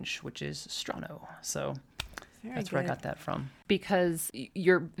strange, which is Strano. So that's where I got that from. Because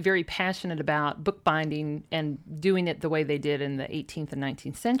you're very passionate about bookbinding and doing it the way they did in the 18th and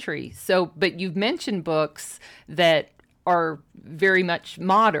 19th century. So, but you've mentioned books that are very much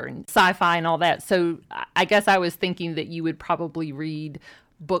modern, sci-fi and all that. So I guess I was thinking that you would probably read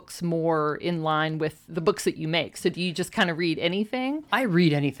books more in line with the books that you make. So do you just kind of read anything? I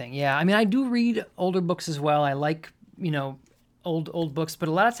read anything, yeah. I mean, I do read older books as well. I like, old books, but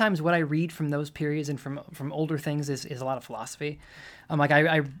a lot of times what I read from those periods and from older things is a lot of philosophy.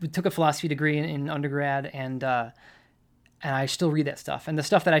 I took a philosophy degree in undergrad, and I still read that stuff. And the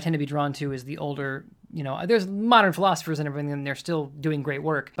stuff that I tend to be drawn to is the older there's modern philosophers and everything, and they're still doing great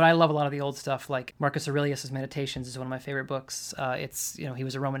work. But I love a lot of the old stuff, like Marcus Aurelius's Meditations is one of my favorite books. He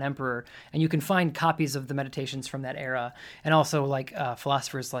was a Roman emperor, and you can find copies of the Meditations from that era. And also like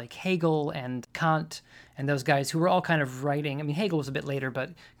philosophers like Hegel and Kant and those guys who were all kind of writing. I mean, Hegel was a bit later,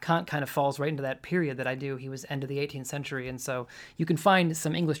 but Kant kind of falls right into that period that I do. He was end of the 18th century. And so you can find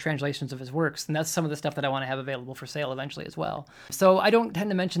some English translations of his works. And that's some of the stuff that I want to have available for sale eventually as well. So I don't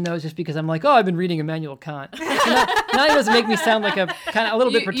tend to mention those just because I'm like, oh, I've been reading Immanuel Kant. Now it doesn't make me sound like a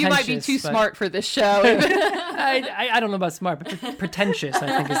little bit pretentious. You might be too smart for this show. I don't know about smart, but pretentious,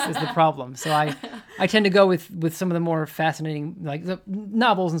 I think, is the problem. So I tend to go with some of the more fascinating, like the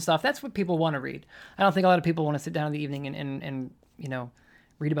novels and stuff. That's what people want to read. I don't think a lot of people want to sit down in the evening and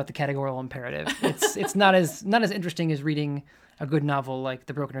read about the categorical imperative. It's not as interesting as reading a good novel like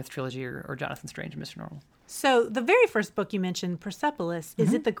the Broken Earth trilogy or Jonathan Strange and Mr. Norrell. So the very first book you mentioned, Persepolis,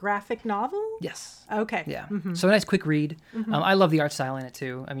 is it the graphic novel? Yes. Okay. Yeah. Mm-hmm. So a nice quick read. I love the art style in it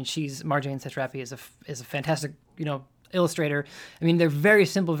too. I mean, Marjane Satrapi is a fantastic, illustrator. I mean, they're very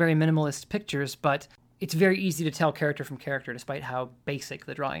simple, very minimalist pictures, but it's very easy to tell character from character despite how basic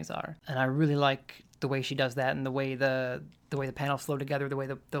the drawings are. And I really like the way she does that and the way the panels flow together, the way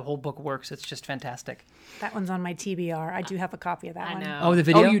the whole book works. It's just fantastic. That one's on my TBR. I do have a copy of that one. I know. Oh, the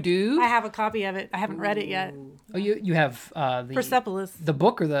video? Oh, you do? I have a copy of it. I haven't read it yet. Oh, you have the Persepolis. The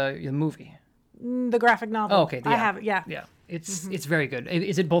book or the movie? The graphic novel. Oh, okay. Yeah. I have it, yeah. Yeah. It's very good.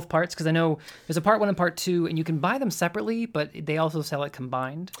 Is it both parts? Because I know there's a part 1 and part 2, and you can buy them separately, but they also sell it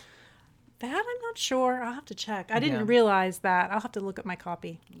combined. That I'm not sure. I'll have to check. I didn't realize that. I'll have to look at my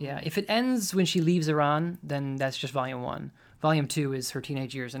copy. Yeah, if it ends when she leaves Iran, then that's just volume 1. Volume 2 is her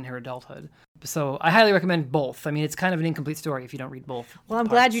teenage years and her adulthood. So I highly recommend both. I mean, it's kind of an incomplete story if you don't read both. Well, I'm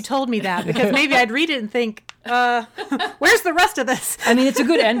glad you told me that, because maybe I'd read it and think, where's the rest of this? I mean, it's a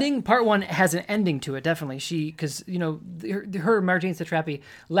good ending. Part 1 has an ending to it, definitely. Because, her Marjane Satrapi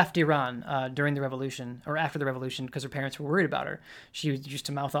left Iran during the revolution, or after the revolution, because her parents were worried about her. She used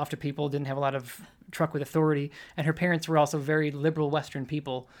to mouth off to people, didn't have a lot of truck with authority, and her parents were also very liberal Western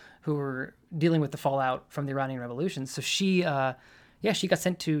people who were dealing with the fallout from the Iranian Revolution. So she got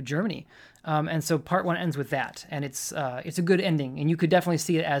sent to Germany. And so part 1 ends with that, and it's a good ending, and you could definitely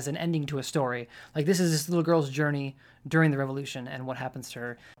see it as an ending to a story. Like, this is this little girl's journey during the revolution and what happens to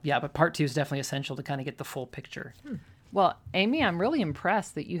her. Yeah, but part 2 is definitely essential to kind of get the full picture. Well, Amy, I'm really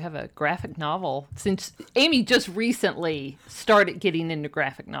impressed that you have a graphic novel, since Amy just recently started getting into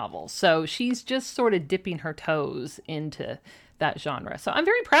graphic novels. So she's just sort of dipping her toes into that genre. So I'm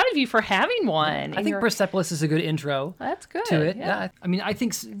very proud of you for having one. I think Persepolis is a good intro. That's good to it. Yeah. I mean, I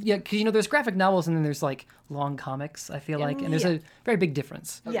think, because there's graphic novels and then there's like long comics, I feel like, and there's a very big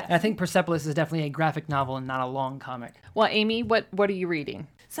difference. Yes. And I think Persepolis is definitely a graphic novel and not a long comic. Well, Amy, what are you reading?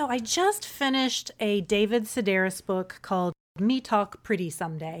 So I just finished a David Sedaris book called Me Talk Pretty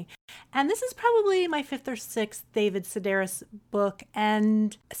Someday. And this is probably my 5th or 6th David Sedaris book.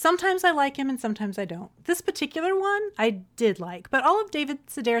 And sometimes I like him and sometimes I don't. This particular one I did like. But all of David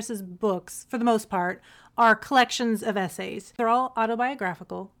Sedaris's books, for the most part, are collections of essays. They're all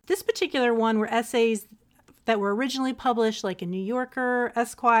autobiographical. This particular one were essays that were originally published like in New Yorker,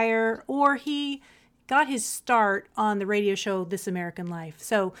 Esquire, or he got his start on the radio show This American Life.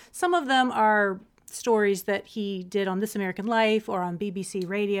 So some of them are stories that he did on This American Life or on BBC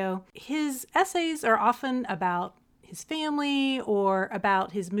Radio. His essays are often about his family or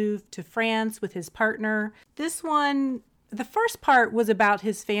about his move to France with his partner. This one, the first part was about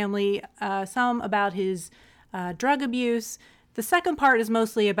his family, some about his drug abuse. The second part is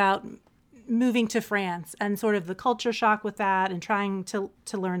mostly about moving to France and sort of the culture shock with that and trying to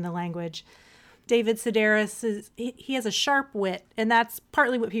learn the language. David Sedaris, he has a sharp wit, and that's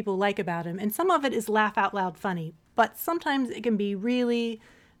partly what people like about him. And some of it is laugh out loud funny, but sometimes it can be really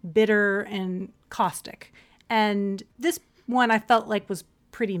bitter and caustic. And this one I felt like was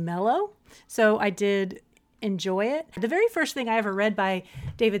pretty mellow, so I did enjoy it. The very first thing I ever read by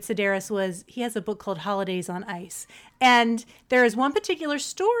David Sedaris was, he has a book called Holidays on Ice. And there is one particular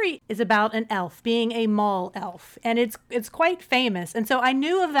story is about an elf being a mall elf. And it's quite famous. And so I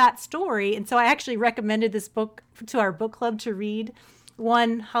knew of that story. And so I actually recommended this book to our book club to read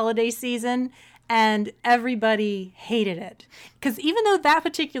one holiday season. And everybody hated it. Because even though that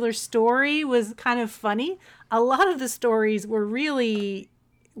particular story was kind of funny, a lot of the stories were really,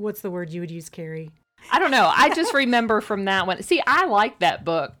 what's the word you would use, Carrie? I don't know. I just remember from that one. See, I like that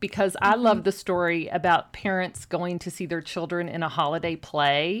book because I love the story about parents going to see their children in a holiday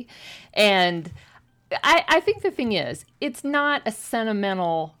play. And I think the thing is, it's not a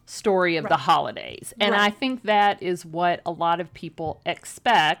sentimental story of the holidays. And I think that is what a lot of people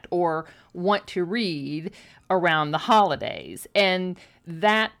expect or want to read around the holidays. And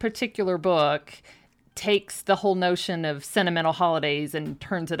that particular book takes the whole notion of sentimental holidays and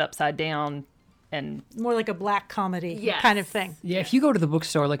turns it upside down. And more like a black comedy kind of thing. Yeah, if you go to the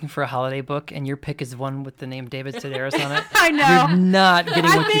bookstore looking for a holiday book and your pick is one with the name David Sedaris on it, I know. You're not getting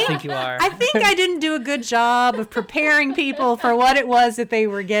what you think you are. I think I didn't do a good job of preparing people for what it was that they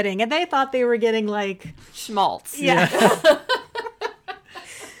were getting. And they thought they were getting like schmaltz. Yeah.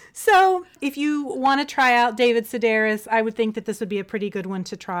 So if you want to try out David Sedaris, I would think that this would be a pretty good one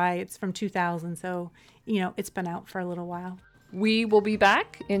to try. It's from 2000, so, it's been out for a little while. We will be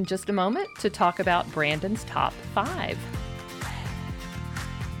back in just a moment to talk about Brandon's top 5.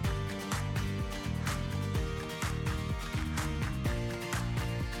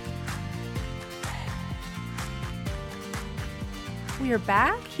 We are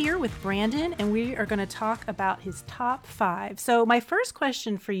back here with Brandon, and we are going to talk about his top 5. So my first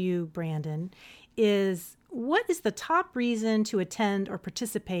question for you, Brandon, is what is the top reason to attend or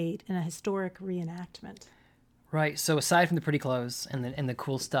participate in a historic reenactment? Right. So aside from the pretty clothes and the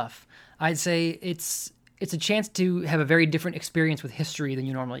cool stuff, I'd say it's a chance to have a very different experience with history than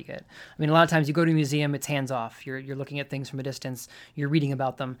you normally get. I mean, a lot of times you go to a museum, it's hands off. You're looking at things from a distance. You're reading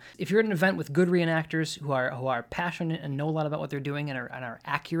about them. If you're at an event with good reenactors who are passionate and know a lot about what they're doing and are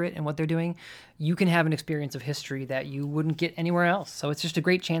accurate in what they're doing, you can have an experience of history that you wouldn't get anywhere else. So it's just a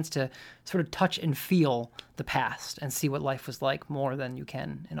great chance to sort of touch and feel the past and see what life was like more than you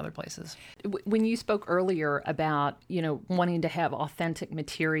can in other places. When you spoke earlier about, wanting to have authentic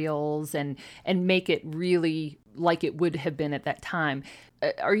materials and make it really like it would have been at that time,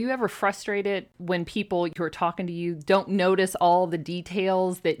 are you ever frustrated when people who are talking to you don't notice all the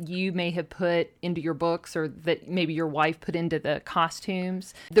details that you may have put into your books or that maybe your wife put into the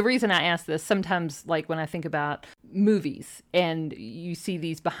costumes? The reason I ask this, sometimes like when I think about movies and you see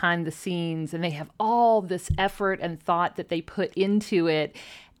these behind the scenes and they have all this effort and thought that they put into it.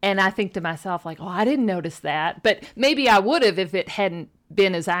 And I think to myself like, oh, I didn't notice that, but maybe I would have if it hadn't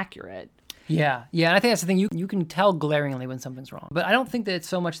been as accurate. Yeah. And I think that's the thing. You can tell glaringly when something's wrong. But I don't think that it's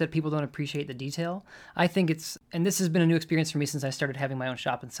so much that people don't appreciate the detail. I think it's, and this has been a new experience for me since I started having my own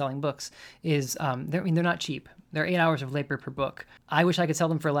shop and selling books, is they're not cheap. They're 8 hours of labor per book. I wish I could sell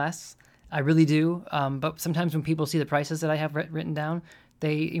them for less. I really do. But sometimes when people see the prices that I have written down,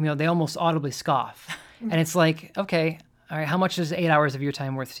 they almost audibly scoff. And it's like, okay, all right, how much is 8 hours of your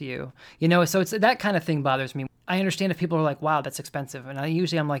time worth to you? So it's that kind of thing bothers me. I understand if people are like, wow, that's expensive. And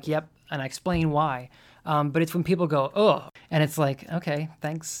I'm like, yep. And I explain why. But it's when people go, oh, and it's like, okay,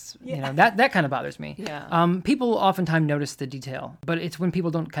 thanks. Yeah. That kind of bothers me. Yeah. People oftentimes notice the detail, but it's when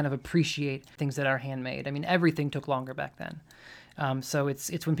people don't kind of appreciate things that are handmade. I mean, everything took longer back then. So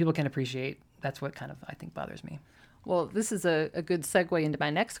it's when people can appreciate, that's what kind of, I think, bothers me. Well, this is a good segue into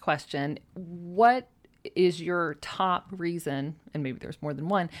my next question. What is your top reason, and maybe there's more than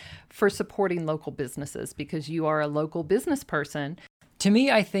one, for supporting local businesses? Because you are a local business person. To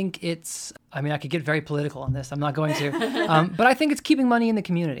me, I think I could get very political on this. I'm not going to. But I think it's keeping money in the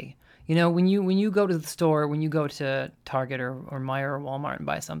community. When you go to the store, when you go to Target or Meijer or Walmart and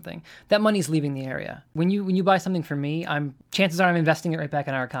buy something, that money's leaving the area. When you buy something from me, chances are I'm investing it right back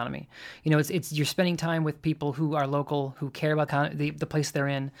in our economy. It's you're spending time with people who are local, who care about the place they're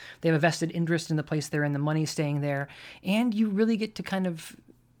in. They have a vested interest in the place they're in. The money's staying there, and you really get to kind of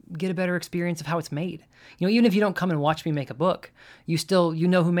get a better experience of how it's made. Even if you don't come and watch me make a book, you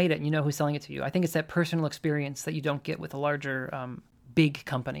know who made it and you know who's selling it to you. I think it's that personal experience that you don't get with a larger big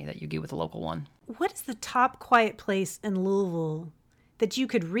company that you get with a local one. What is the top quiet place in Louisville that you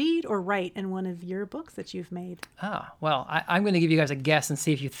could read or write in one of your books that you've made? Well, I'm going to give you guys a guess and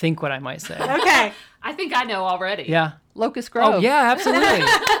see if you think what I might say. Okay. I think I know already. Yeah. Locust Grove. Oh, yeah, absolutely.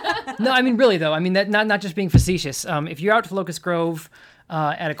 No, I mean, really, though. I mean, that not just being facetious. If you're out to Locust Grove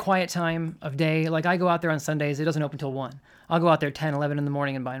at a quiet time of day, like I go out there on Sundays, it doesn't open till 1. I'll go out there 10, 11 in the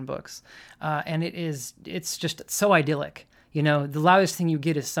morning and buying books. And it's just so idyllic. The loudest thing you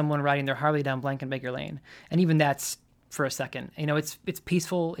get is someone riding their Harley down Blankenbaker Lane. And even that's for a second. It's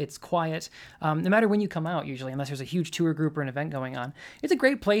peaceful, it's quiet. No matter when you come out, usually, unless there's a huge tour group or an event going on, it's a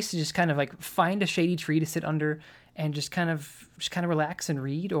great place to just kind of like find a shady tree to sit under and just kind of relax and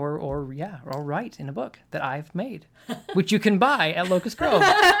read or write in a book that I've made, which you can buy at Locust Grove.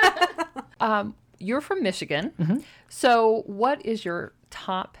 You're from Michigan. Mm-hmm. So what is your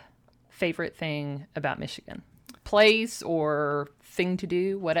top favorite thing about Michigan? Place or thing to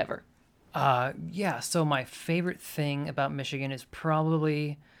do, whatever. So my favorite thing about Michigan is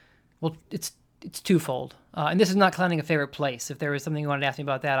probably, it's it's twofold. And this is not planning a favorite place. If there was something you wanted to ask me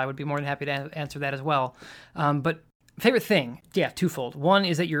about that, I would be more than happy to answer that as well. But favorite thing, yeah, twofold. One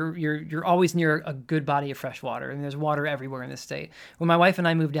is that you're always near a good body of fresh water, and there's water everywhere in this state. When my wife and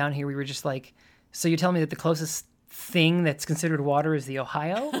I moved down here, we were just like, so you're telling me that the closest thing that's considered water is the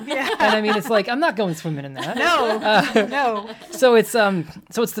Ohio? Yeah. And I mean, it's like, I'm not going swimming in that. No. So it's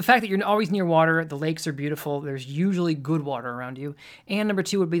the fact that you're always near water. The lakes are beautiful. There's usually good water around you. And number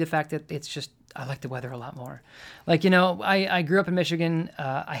two would be the fact that it's just, I like the weather a lot more. Like, I grew up in Michigan.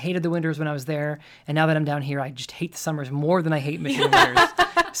 I hated the winters when I was there. And now that I'm down here, I just hate the summers more than I hate Michigan winters.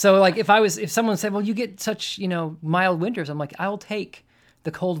 So like if someone said, well, you get such, mild winters, I'm like, I'll take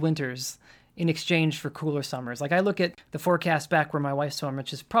the cold winters in exchange for cooler summers. Like I look at the forecast back where my wife's from,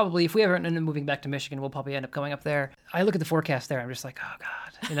 which is probably, if we ever end up moving back to Michigan, we'll probably end up going up there. I look at the forecast there, I'm just like, oh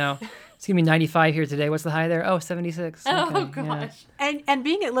God, it's gonna be 95 here today. What's the high there? Oh, 76. Okay, Oh gosh. Yeah. And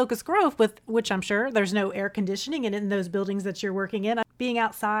being at Locust Grove, with which I'm sure there's no air conditioning, and in those buildings that you're working in, being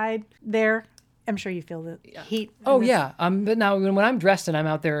outside there, I'm sure you feel the heat. Oh yeah. But now when I'm dressed and I'm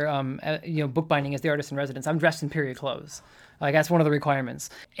out there, bookbinding as the artist in residence, I'm dressed in period clothes. Like that's one of the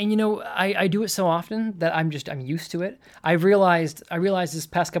requirements. And I do it so often that I'm used to it. I realized this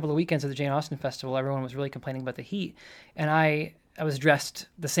past couple of weekends at the Jane Austen Festival, everyone was really complaining about the heat, and I was dressed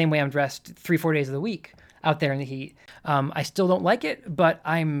the same way I'm dressed 3-4 days of the week out there in the heat. I still don't like it, but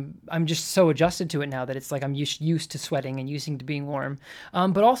I'm just so adjusted to it now that it's like I'm used to sweating and used to being warm.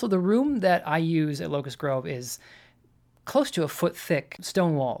 But also the room that I use at Locust Grove is close to a foot thick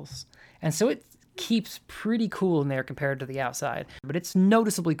stone walls, and so it keeps pretty cool in there compared to the outside, but it's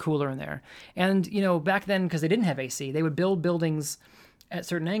noticeably cooler in there. And back then, because they didn't have AC, they would build buildings at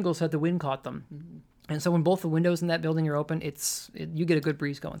certain angles so that the wind caught them. And so when both the windows in that building are open, you get a good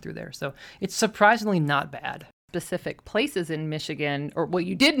breeze going through there. So it's surprisingly not bad. Specific places in Michigan, or well,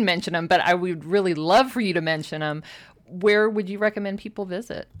 you didn't mention them, but I would really love for you to mention them. Where would you recommend people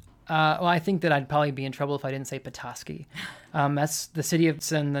visit? Well, I think that I'd probably be in trouble if I didn't say Petoskey. That's the city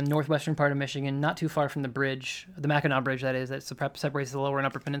it's in the northwestern part of Michigan, not too far from the bridge, the Mackinac Bridge, that is, that separates the lower and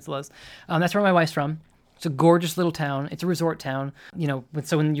upper peninsulas. That's where my wife's from. It's a gorgeous little town. It's a resort town.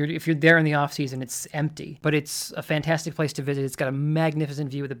 So if you're there in the off season, it's empty, but it's a fantastic place to visit. It's got a magnificent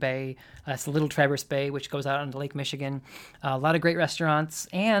view of the bay. It's the Little Traverse Bay, which goes out onto Lake Michigan. A lot of great restaurants,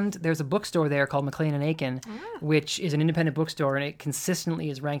 and there's a bookstore there called McLean and Aiken, which is an independent bookstore, and it consistently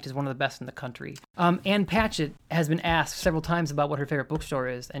is ranked as one of the best in the country. Ann Patchett has been asked several times about what her favorite bookstore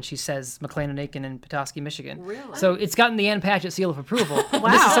is, and she says McLean and Aiken in Petoskey, Michigan. Really? So it's gotten the Ann Patchett seal of approval. Wow.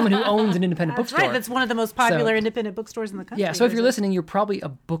 This is someone who owns an independent bookstore. Right. That's one of the most popular independent bookstores in the country. Yeah, so if you're listening, you're probably a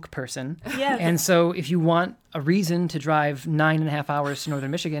book person. Yes. And so if you want a reason to drive 9.5 hours to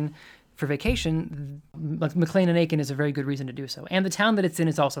northern Michigan for vacation, McLean and Aiken is a very good reason to do so. And the town that it's in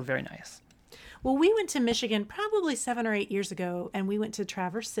is also very nice. Well, we went to Michigan probably 7 or 8 years ago, and we went to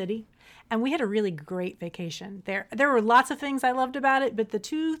Traverse City, and we had a really great vacation there. There were lots of things I loved about it, but the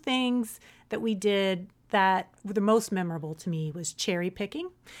two things that we did that were the most memorable to me was cherry picking.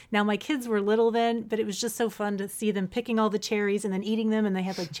 Now, my kids were little then, but it was just so fun to see them picking all the cherries and then eating them, and they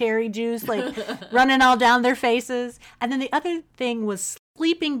had like cherry juice like running all down their faces. And then the other thing was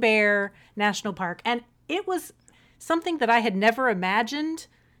Sleeping Bear National Park, and it was something that I had never imagined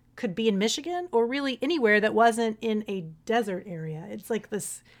could be in Michigan or really anywhere that wasn't in a desert area. It's like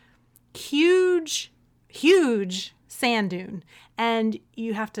this huge sand dune, and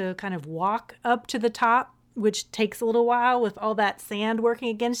you have to kind of walk up to the top, which takes a little while with all that sand working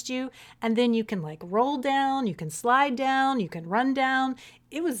against you, and then you can like roll down, you can slide down, you can run down.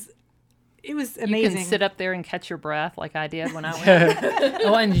 It was amazing. You can sit up there and catch your breath like I did when I went.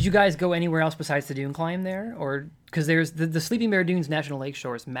 Oh, and did you guys go anywhere else besides the dune climb there? Or because there's the Sleeping Bear Dunes National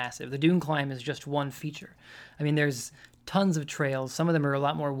Lakeshore is massive. The dune climb is just one feature. I mean, there's tons of trails. Some of them are a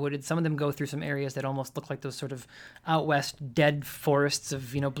lot more wooded. Some of them go through some areas that almost look like those sort of out west dead forests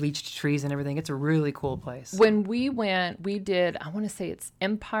of, bleached trees and everything. It's a really cool place. When we went, we did, I want to say it's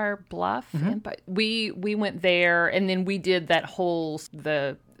Empire Bluff. Mm-hmm. We went there, and then we did that whole,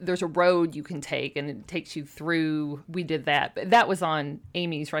 there's a road you can take, and it takes you through. We did that. But that was on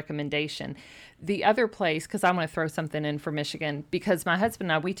Amy's recommendation. The other place, because I want to throw something in for Michigan, because my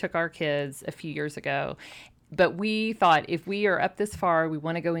husband and I, we took our kids a few years ago, but we thought if we are up this far, we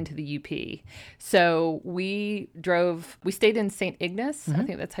want to go into the UP. So we stayed in St. Ignace, I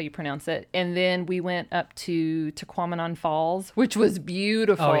think that's how you pronounce it. And then we went up to Tequamanon Falls, which was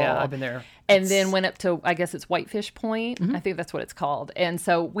beautiful. Oh, yeah, I've been there. And then went up to, I guess it's Whitefish Point. I think that's what it's called. And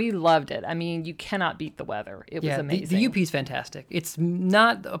so we loved it. I mean, you cannot beat the weather. It was amazing. The UP is fantastic. It's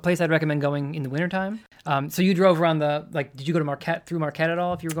not a place I'd recommend going in the wintertime. So you drove around did you go to Marquette, through Marquette at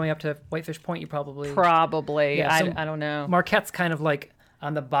all? If you were going up to Whitefish Point, you probably... Probably. Yeah, so I don't know. Marquette's kind of like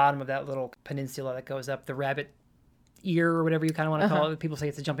on the bottom of that little peninsula that goes up the rabbit ear or whatever you kind of want to call it. People say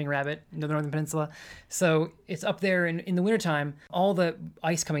it's a jumping rabbit in the Northern Peninsula. So it's up there, and in the wintertime, all the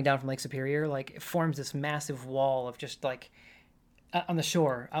ice coming down from Lake Superior, like, it forms this massive wall of just like on the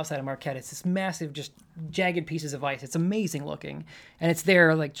shore outside of Marquette. It's this massive, just jagged pieces of ice. It's amazing looking, and it's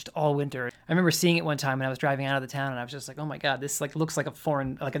there like just all winter. I remember seeing it one time when I was driving out of the town, and I was just like, oh my God, this like looks like a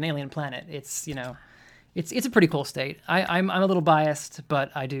foreign, like an alien planet. It's, you know, it's a pretty cool state. I'm a little biased,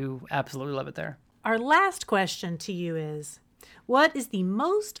 but I do absolutely love it there. Our last question to you is, what is the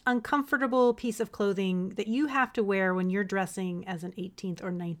most uncomfortable piece of clothing that you have to wear when you're dressing as an 18th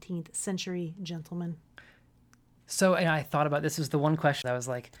or 19th century gentleman? So, and I thought about this as the one question I was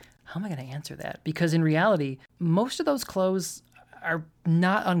like, how am I going to answer that? Because in reality, most of those clothes are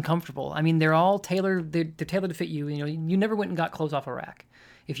not uncomfortable. I mean, they're all tailored. They're tailored to fit you. You know, you never went and got clothes off a rack.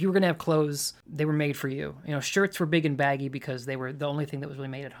 If you were going to have clothes, they were made for you. You know, shirts were big and baggy because they were the only thing that was really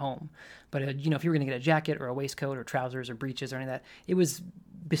made at home. But, you know, if you were going to get a jacket or a waistcoat or trousers or breeches or any of that, it was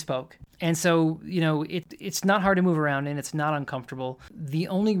bespoke. And so, you know, it's not hard to move around in. It's not uncomfortable. The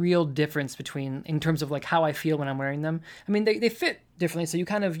only real difference between, in terms of like how I feel when I'm wearing them, I mean, they fit differently. So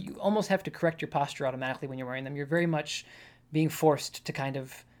you almost have to correct your posture automatically when you're wearing them. You're very much being forced to kind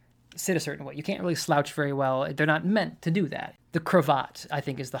of sit a certain way. You can't really slouch very well. They're not meant to do that. The cravat, I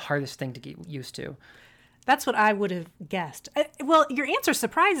think, is the hardest thing to get used to. That's what I would have guessed. Well, your answer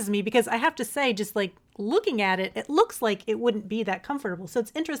surprises me because I have to say, just like looking at it, it looks like it wouldn't be that comfortable. So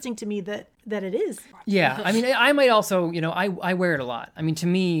it's interesting to me that it is. Yeah. I mean, I might also, you know, I wear it a lot. I mean, to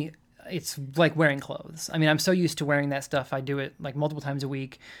me, it's like wearing clothes. I mean, I'm so used to wearing that stuff. I do it like multiple times a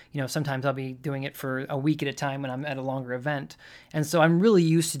week. You know, sometimes I'll be doing it for a week at a time when I'm at a longer event. And so I'm really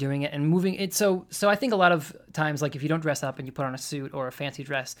used to doing it and moving it. So I think a lot of times, like if you don't dress up and you put on a suit or a fancy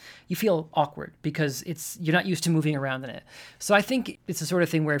dress, you feel awkward because you're not used to moving around in it. So I think it's the sort of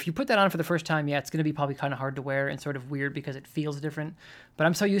thing where if you put that on for the first time, yeah, it's going to be probably kind of hard to wear and sort of weird because it feels different. But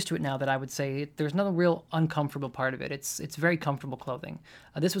I'm so used to it now that I would say there's no real uncomfortable part of it. It's very comfortable clothing.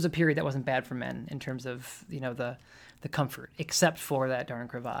 This was a period that wasn't bad for men in terms of, you know, the comfort, except for that darn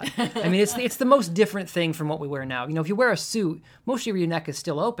cravat. I mean, it's the most different thing from what we wear now. You know, if you wear a suit, most of your neck is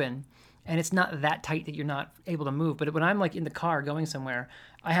still open, and it's not that tight that you're not able to move. But when I'm like in the car going somewhere,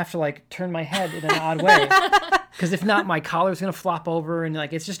 I have to like turn my head in an odd way. Because if not, my collar's going to flop over, and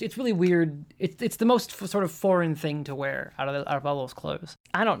like it's really weird. It's the most sort of foreign thing to wear out of all those clothes.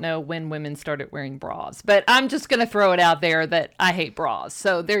 I don't know when women started wearing bras, but I'm just going to throw it out there that I hate bras.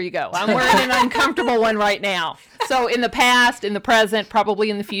 So there you go. I'm wearing an uncomfortable one right now. So in the past, in the present, probably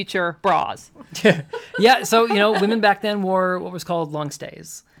in the future, bras. Yeah. So, you know, women back then wore what was called long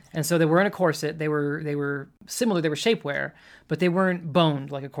stays. And so they were in a corset. They were similar. They were shapewear, but they weren't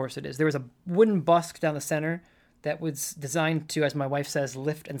boned like a corset is. There was a wooden busk down the center that was designed to, as my wife says,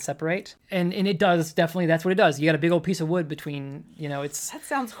 lift and separate. And it does, definitely, that's what it does. You got a big old piece of wood between, you know, it's... That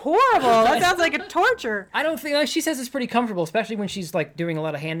sounds horrible. That sounds like a torture. I don't think, she says it's pretty comfortable, especially when she's like doing a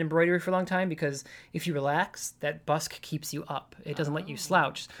lot of hand embroidery for a long time, because if you relax, that busk keeps you up. It doesn't let you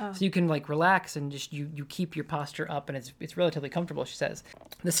slouch. So you can like relax and just, you keep your posture up, and it's relatively comfortable, she says.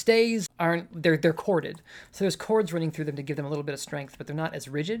 The stays they're corded. So there's cords running through them to give them a little bit of strength, but they're not as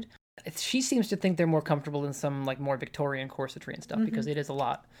rigid. She seems to think they're more comfortable than some like more Victorian corsetry and stuff, because it is a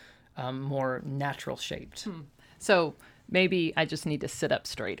lot more natural shaped. So maybe I just need to sit up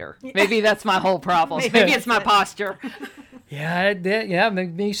straighter. Maybe that's my whole problem. Maybe it's my posture. Yeah.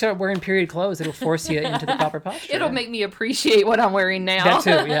 Maybe you start wearing period clothes. It'll force you into the proper posture. It'll make me appreciate what I'm wearing now.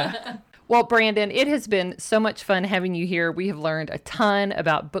 That too, yeah. Well, Brandon, it has been so much fun having you here. We have learned a ton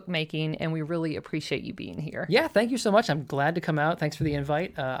about bookmaking, and we really appreciate you being here. Yeah, thank you so much. I'm glad to come out. Thanks for the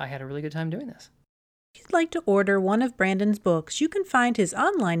invite. I had a really good time doing this. If you'd like to order one of Brandon's books, you can find his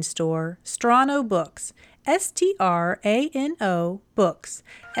online store, Strano Books, Strano Books,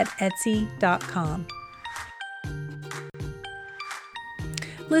 at Etsy.com.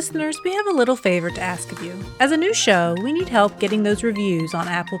 Listeners, we have a little favor to ask of you. As a new show, we need help getting those reviews on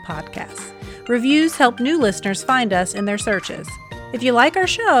Apple Podcasts. Reviews help new listeners find us in their searches. If you like our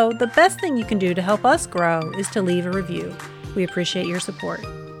show, the best thing you can do to help us grow is to leave a review. We appreciate your support.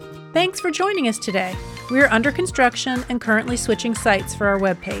 Thanks for joining us today. We are under construction and currently switching sites for our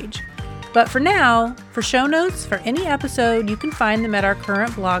webpage. But for now, for show notes for any episode, you can find them at our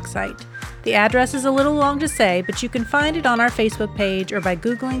current blog site, The address is a little long to say, but you can find it on our Facebook page or by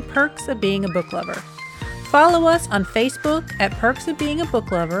Googling Perks of Being a Book Lover. Follow us on Facebook at Perks of Being a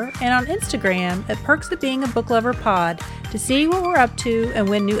Book Lover and on Instagram at Perks of Being a Book Lover Pod to see what we're up to and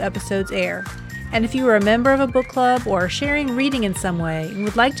when new episodes air. And if you are a member of a book club or are sharing reading in some way and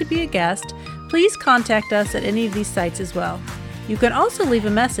would like to be a guest, please contact us at any of these sites as well. You can also leave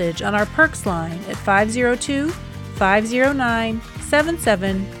a message on our Perks line at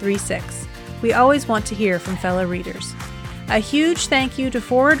 502-509-7736. We always want to hear from fellow readers. A huge thank you to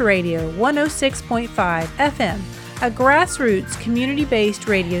Forward Radio 106.5 FM, a grassroots community-based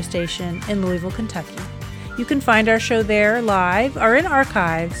radio station in Louisville, Kentucky. You can find our show there live or in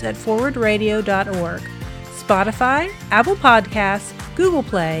archives at forwardradio.org, Spotify, Apple Podcasts, Google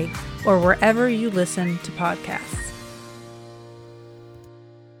Play, or wherever you listen to podcasts.